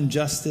humble in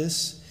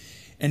justice,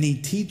 and he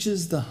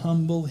teaches the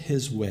humble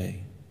his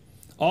way.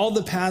 All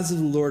the paths of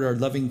the Lord are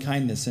loving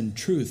kindness and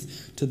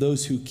truth to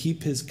those who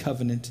keep his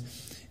covenant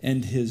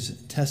and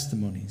his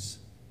testimonies.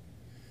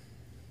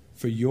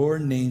 For your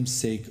name's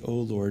sake, O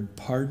Lord,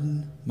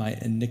 pardon my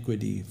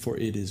iniquity, for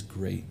it is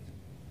great.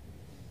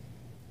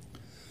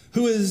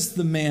 Who is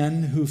the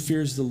man who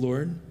fears the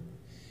Lord?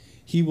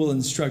 He will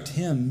instruct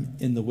him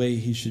in the way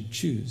he should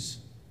choose.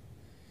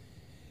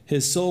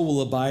 His soul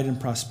will abide in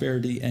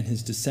prosperity, and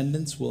his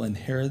descendants will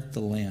inherit the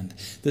land.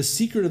 The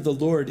secret of the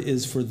Lord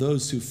is for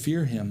those who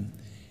fear him,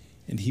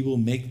 and he will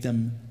make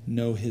them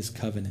know his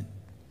covenant.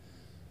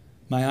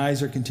 My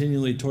eyes are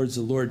continually towards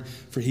the Lord,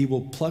 for he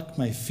will pluck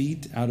my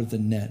feet out of the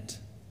net.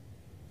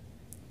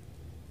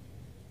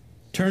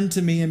 Turn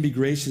to me and be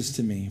gracious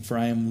to me, for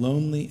I am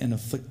lonely and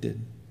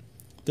afflicted.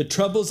 The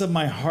troubles of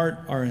my heart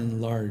are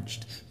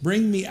enlarged.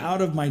 Bring me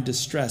out of my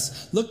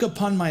distress. Look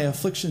upon my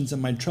afflictions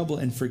and my trouble,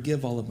 and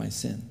forgive all of my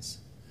sins.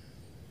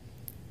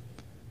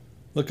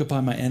 Look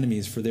upon my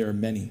enemies, for they are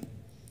many,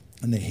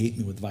 and they hate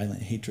me with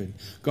violent hatred.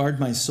 Guard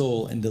my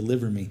soul and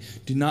deliver me.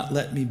 Do not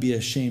let me be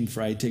ashamed,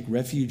 for I take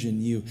refuge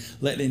in you.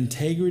 Let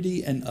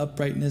integrity and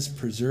uprightness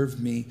preserve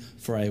me,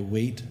 for I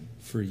wait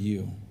for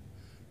you.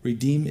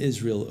 Redeem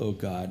Israel, O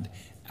God,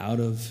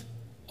 out of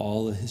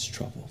all of his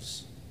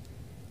troubles.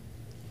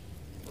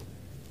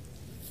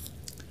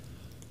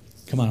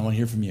 Come on, I want to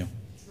hear from you.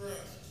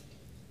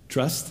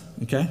 Trust,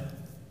 okay?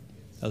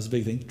 That was a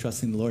big thing,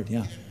 trusting the Lord,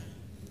 yeah.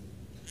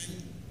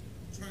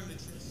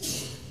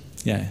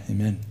 Yeah,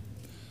 amen.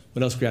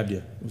 What else grabbed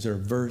you? Was there a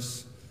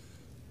verse?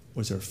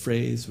 Was there a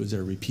phrase? Was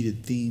there a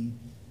repeated theme?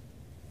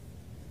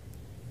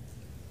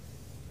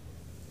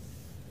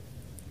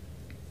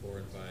 4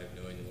 and 5,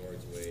 knowing the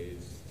Lord's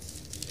ways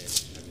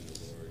and having the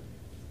Lord.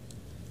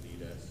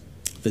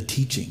 The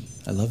teaching.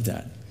 I love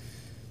that.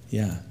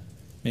 Yeah.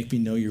 Make me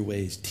know your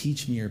ways.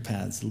 Teach me your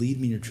paths. Lead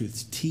me in your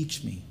truths.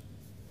 Teach me.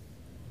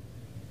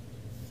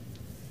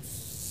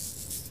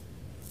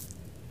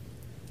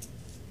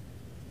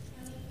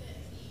 I like that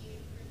he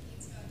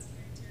repeats God's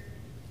character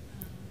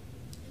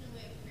in a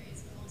way of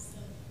praise, but also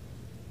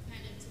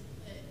kind of to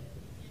put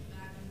him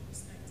back in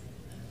perspective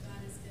of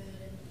God is good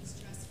and he's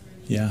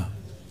trustworthy. Yeah.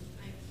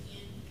 I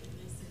can put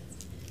my sins in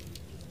him and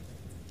he will.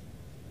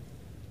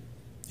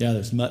 Yeah,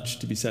 there's much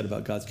to be said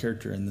about God's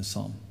character in this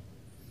psalm.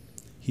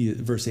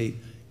 Verse 8,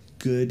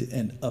 good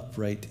and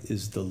upright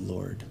is the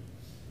Lord.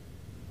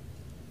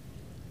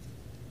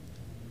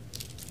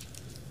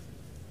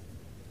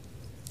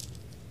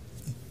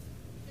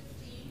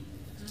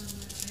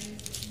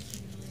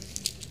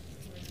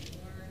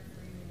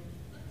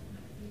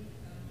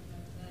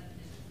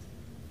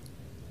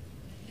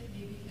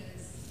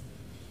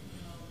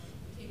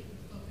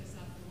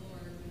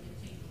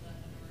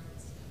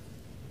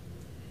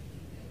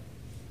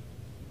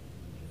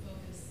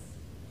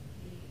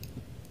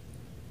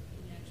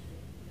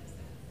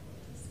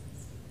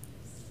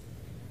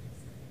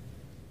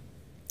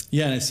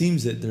 Yeah, and it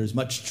seems that there's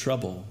much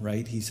trouble,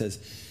 right? He says,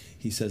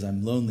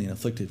 I'm lonely and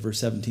afflicted. Verse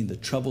 17, the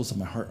troubles of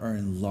my heart are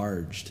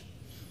enlarged.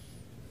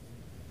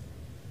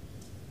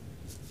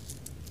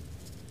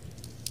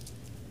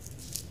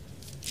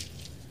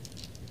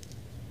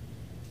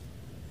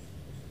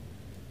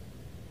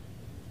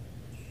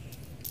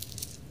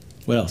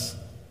 What else?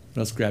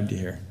 What else grabbed you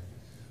here?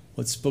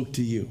 What spoke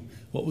to you?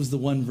 What was the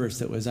one verse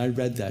that was, I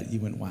read that, you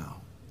went, wow.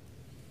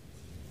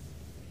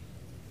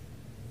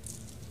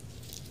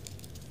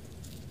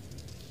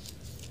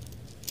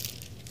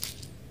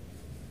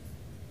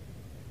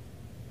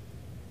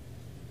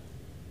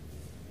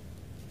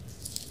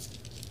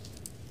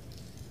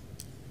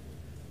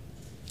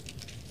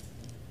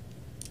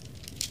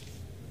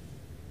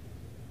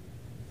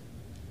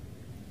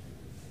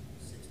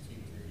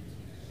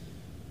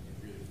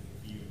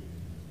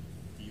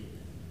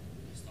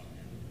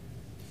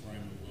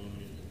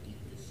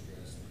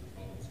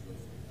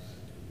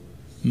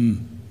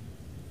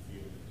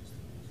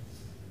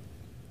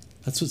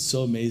 That's what's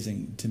so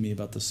amazing to me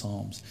about the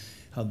Psalms,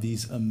 how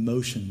these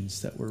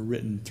emotions that were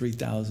written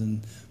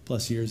 3,000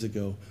 plus years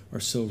ago are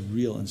so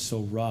real and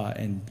so raw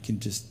and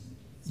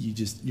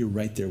you're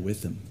right there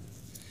with them.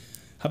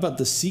 How about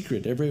the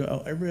secret?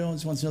 Everyone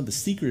wants to know the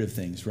secret of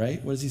things,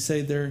 right? What does he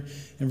say there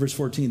in verse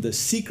 14? The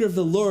secret of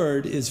the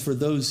Lord is for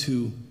those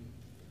who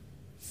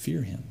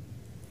fear him.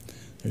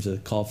 There's a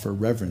call for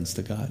reverence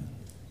to God,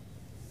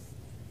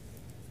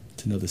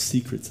 to know the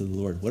secrets of the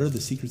Lord. What are the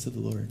secrets of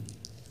the Lord?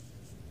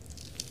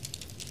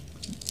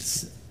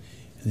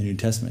 In the New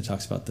Testament, it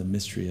talks about the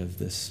mystery of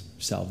this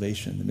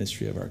salvation, the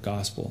mystery of our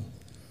gospel.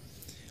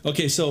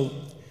 Okay, so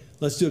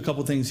let's do a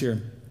couple things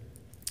here.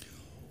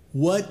 I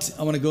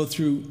want to go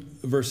through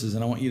verses,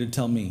 and I want you to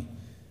tell me,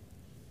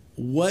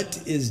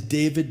 what is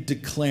David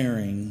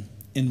declaring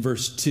in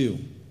verse 2?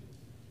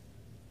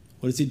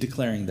 What is he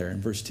declaring there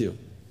in verse 2?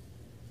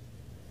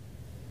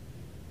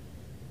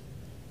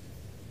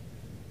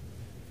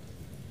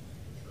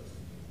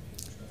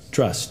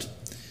 Trust.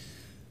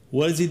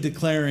 What is he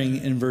declaring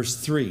in verse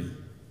 3?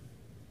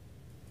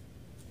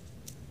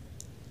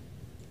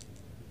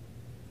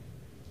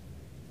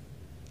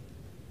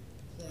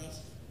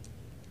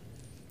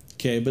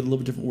 Okay, but a little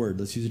bit different word.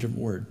 Let's use a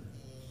different word.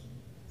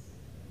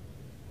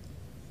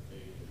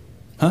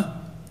 Huh?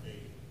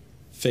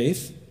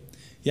 Faith?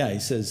 Yeah, he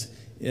says,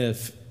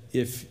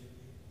 if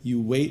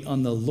you wait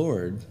on the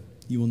Lord,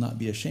 you will not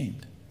be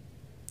ashamed.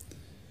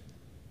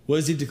 What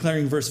is he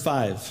declaring in verse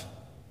 5?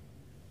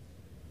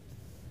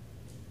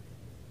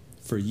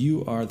 For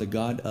you are the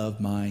God of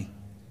my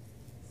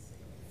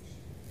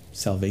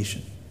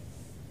salvation.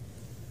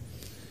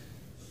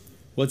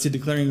 What's he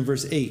declaring in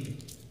verse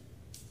 8?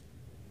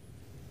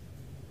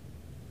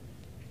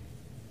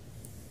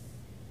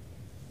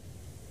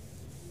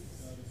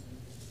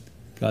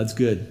 God's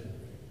good.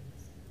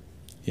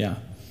 Yeah.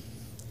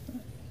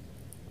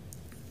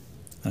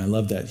 And I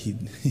love that. He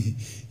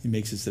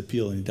makes this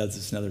appeal, and he does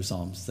this in other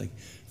Psalms. It's like,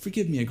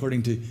 forgive me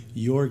according to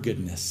your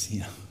goodness. You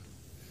know.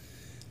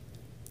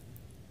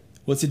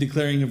 What's he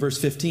declaring in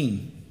verse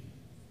 15?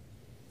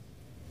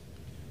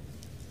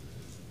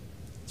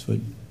 That's what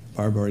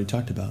Barb already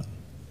talked about.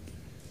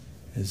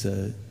 Is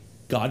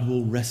God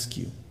will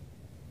rescue.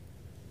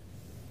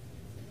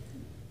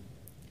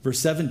 Verse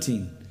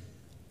 17,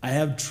 I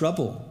have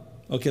trouble.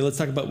 Okay, let's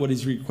talk about what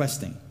he's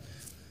requesting.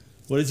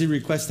 What is he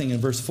requesting in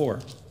verse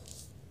 4?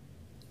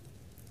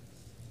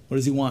 What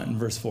does he want in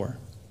verse 4?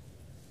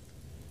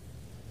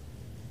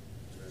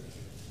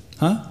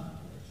 Huh?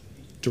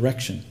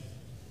 Direction.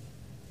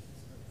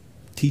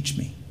 Teach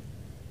me.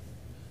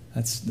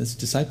 That's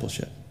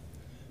discipleship.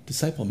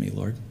 Disciple me,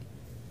 Lord.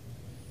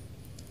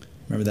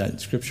 Remember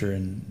that scripture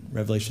in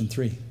Revelation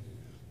 3.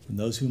 From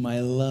those whom I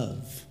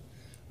love,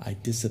 I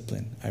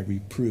discipline, I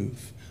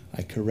reprove,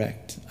 I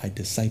correct, I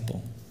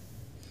disciple.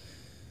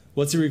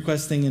 What's he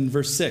requesting in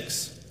verse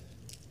 6?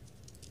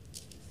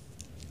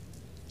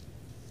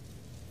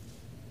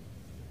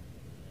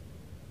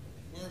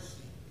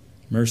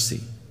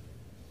 mercy.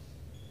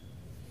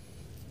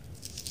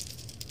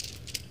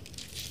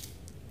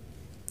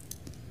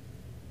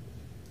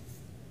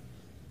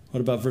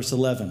 What about verse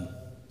 11?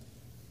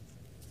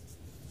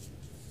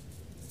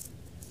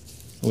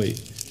 Oh,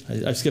 wait,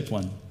 I skipped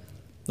one.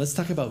 Let's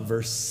talk about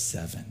verse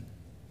 7.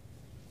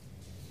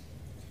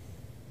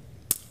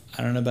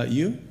 I don't know about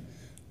you,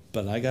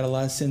 but I got a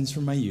lot of sins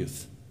from my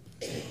youth.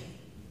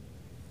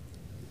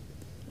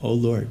 Oh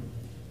Lord,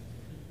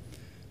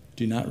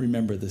 do not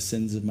remember the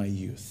sins of my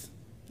youth.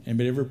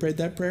 Anybody ever prayed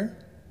that prayer?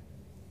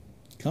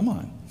 Come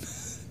on.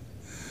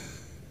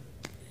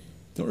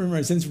 Don't remember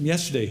my sins from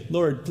yesterday.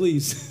 Lord,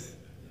 please.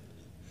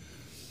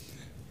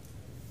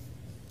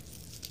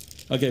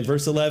 Okay,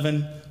 verse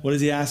 11, what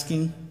is he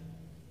asking?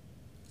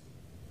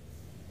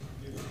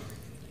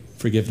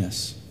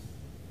 Forgiveness.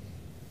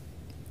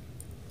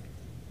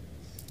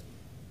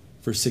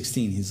 Verse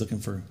 16, he's looking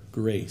for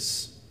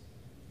grace.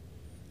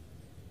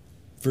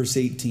 Verse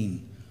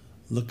 18,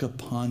 look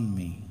upon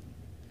me.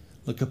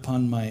 Look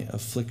upon my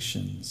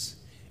afflictions.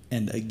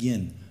 And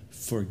again,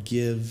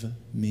 forgive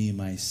me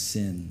my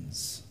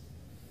sins.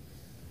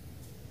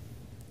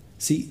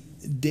 See,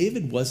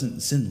 David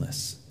wasn't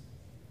sinless.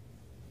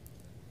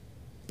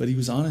 But he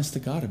was honest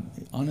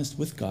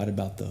with God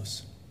about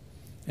those.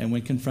 And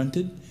when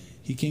confronted,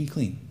 he came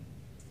clean.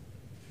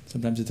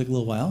 Sometimes it took a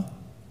little while,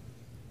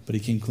 but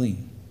he came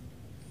clean.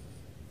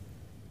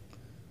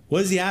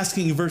 What is he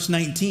asking in verse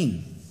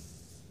 19?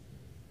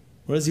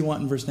 What does he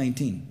want in verse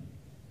 19?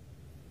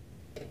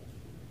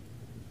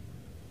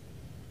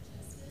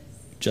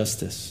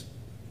 Justice.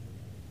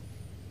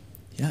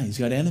 Yeah, he's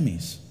got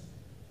enemies.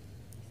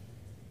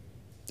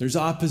 There's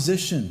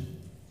opposition.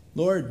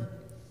 Lord,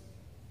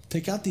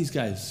 take out these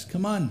guys.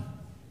 Come on.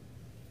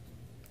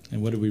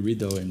 And what do we read,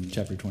 though, in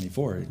chapter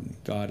 24?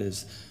 God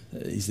is,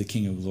 he's the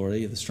King of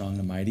glory, the strong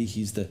and mighty.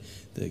 He's the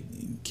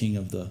King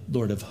of the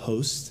Lord of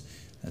hosts.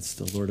 That's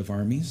the Lord of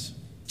armies.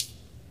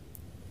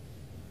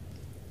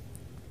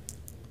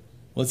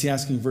 What's he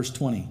asking in verse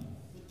 20?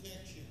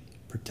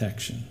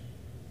 Protection.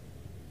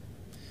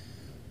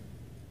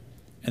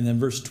 And then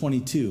verse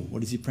 22,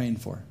 what is he praying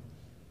for?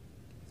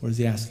 What is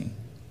he asking?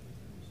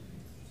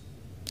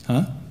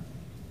 Huh?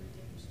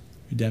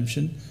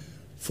 Redemption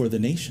for the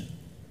nation.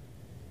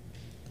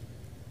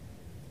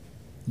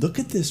 Look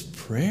at this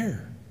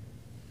prayer.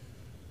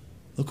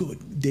 Look at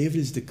what David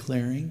is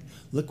declaring.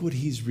 Look what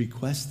he's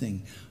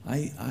requesting.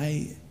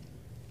 I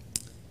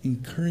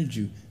encourage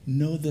you,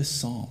 know this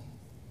psalm.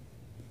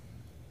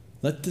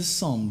 Let this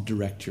psalm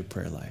direct your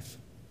prayer life.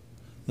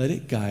 Let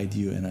it guide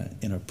you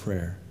in a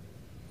prayer.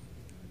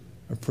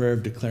 A prayer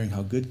of declaring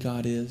how good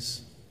God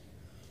is,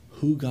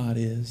 who God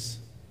is,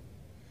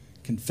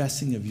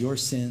 confessing of your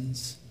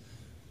sins,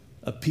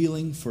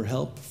 appealing for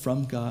help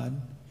from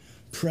God,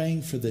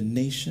 praying for the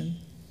nation,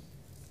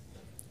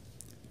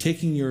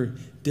 taking your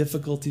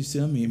difficulties to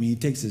him. I mean, he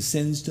takes his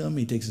sins to him.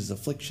 He takes his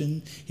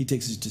affliction. He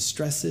takes his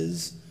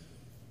distresses,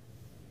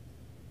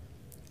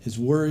 his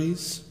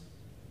worries,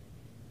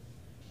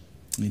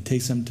 and he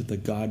takes them to the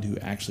God who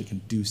actually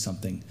can do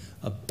something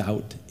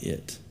about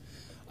it.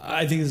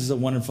 I think this is a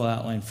wonderful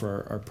outline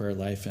for our prayer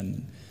life,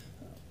 and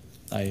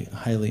I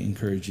highly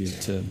encourage you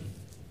to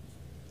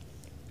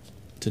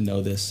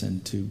know this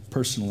and to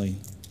personally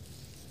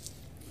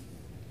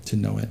to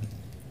know it.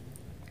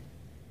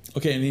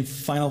 Okay, any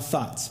final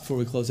thoughts before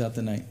we close out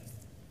the night?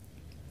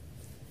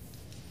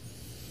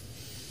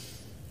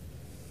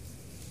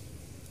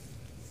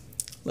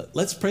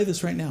 Let's pray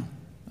this right now.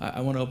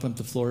 I want to open up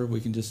the floor. We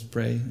can just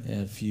pray.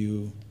 If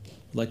you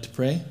would like to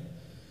pray,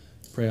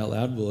 pray out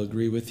loud. We'll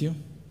agree with you.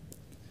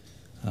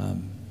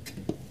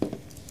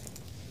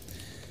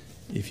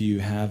 If you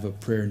have a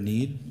prayer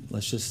need,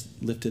 let's just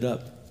lift it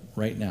up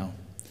right now.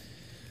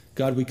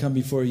 God, we come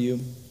before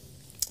you,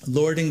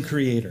 Lord and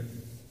Creator.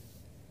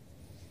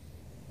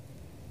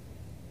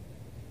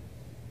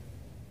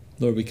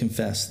 Lord, we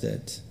confess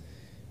that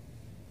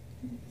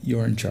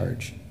you're in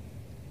charge.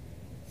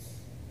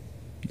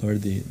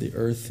 Lord, the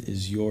earth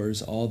is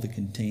yours, all that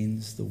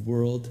contains the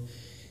world,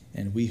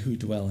 and we who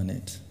dwell in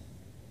it.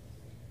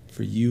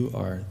 For you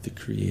are the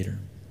Creator.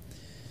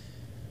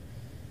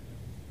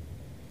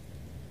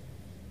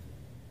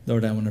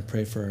 Lord, I want to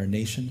pray for our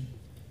nation.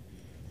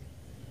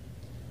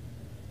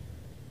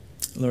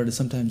 Lord,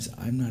 sometimes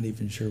I'm not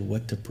even sure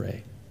what to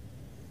pray.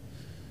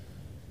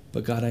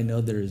 But God, I know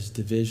there is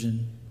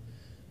division,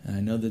 and I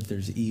know that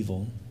there's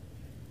evil.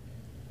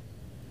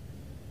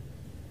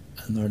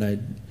 And Lord,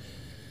 I'm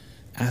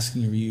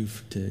asking you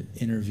to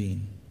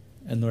intervene.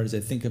 And Lord, as I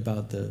think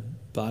about the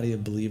body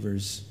of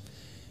believers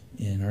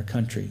in our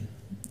country,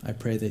 I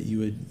pray that you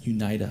would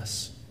unite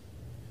us.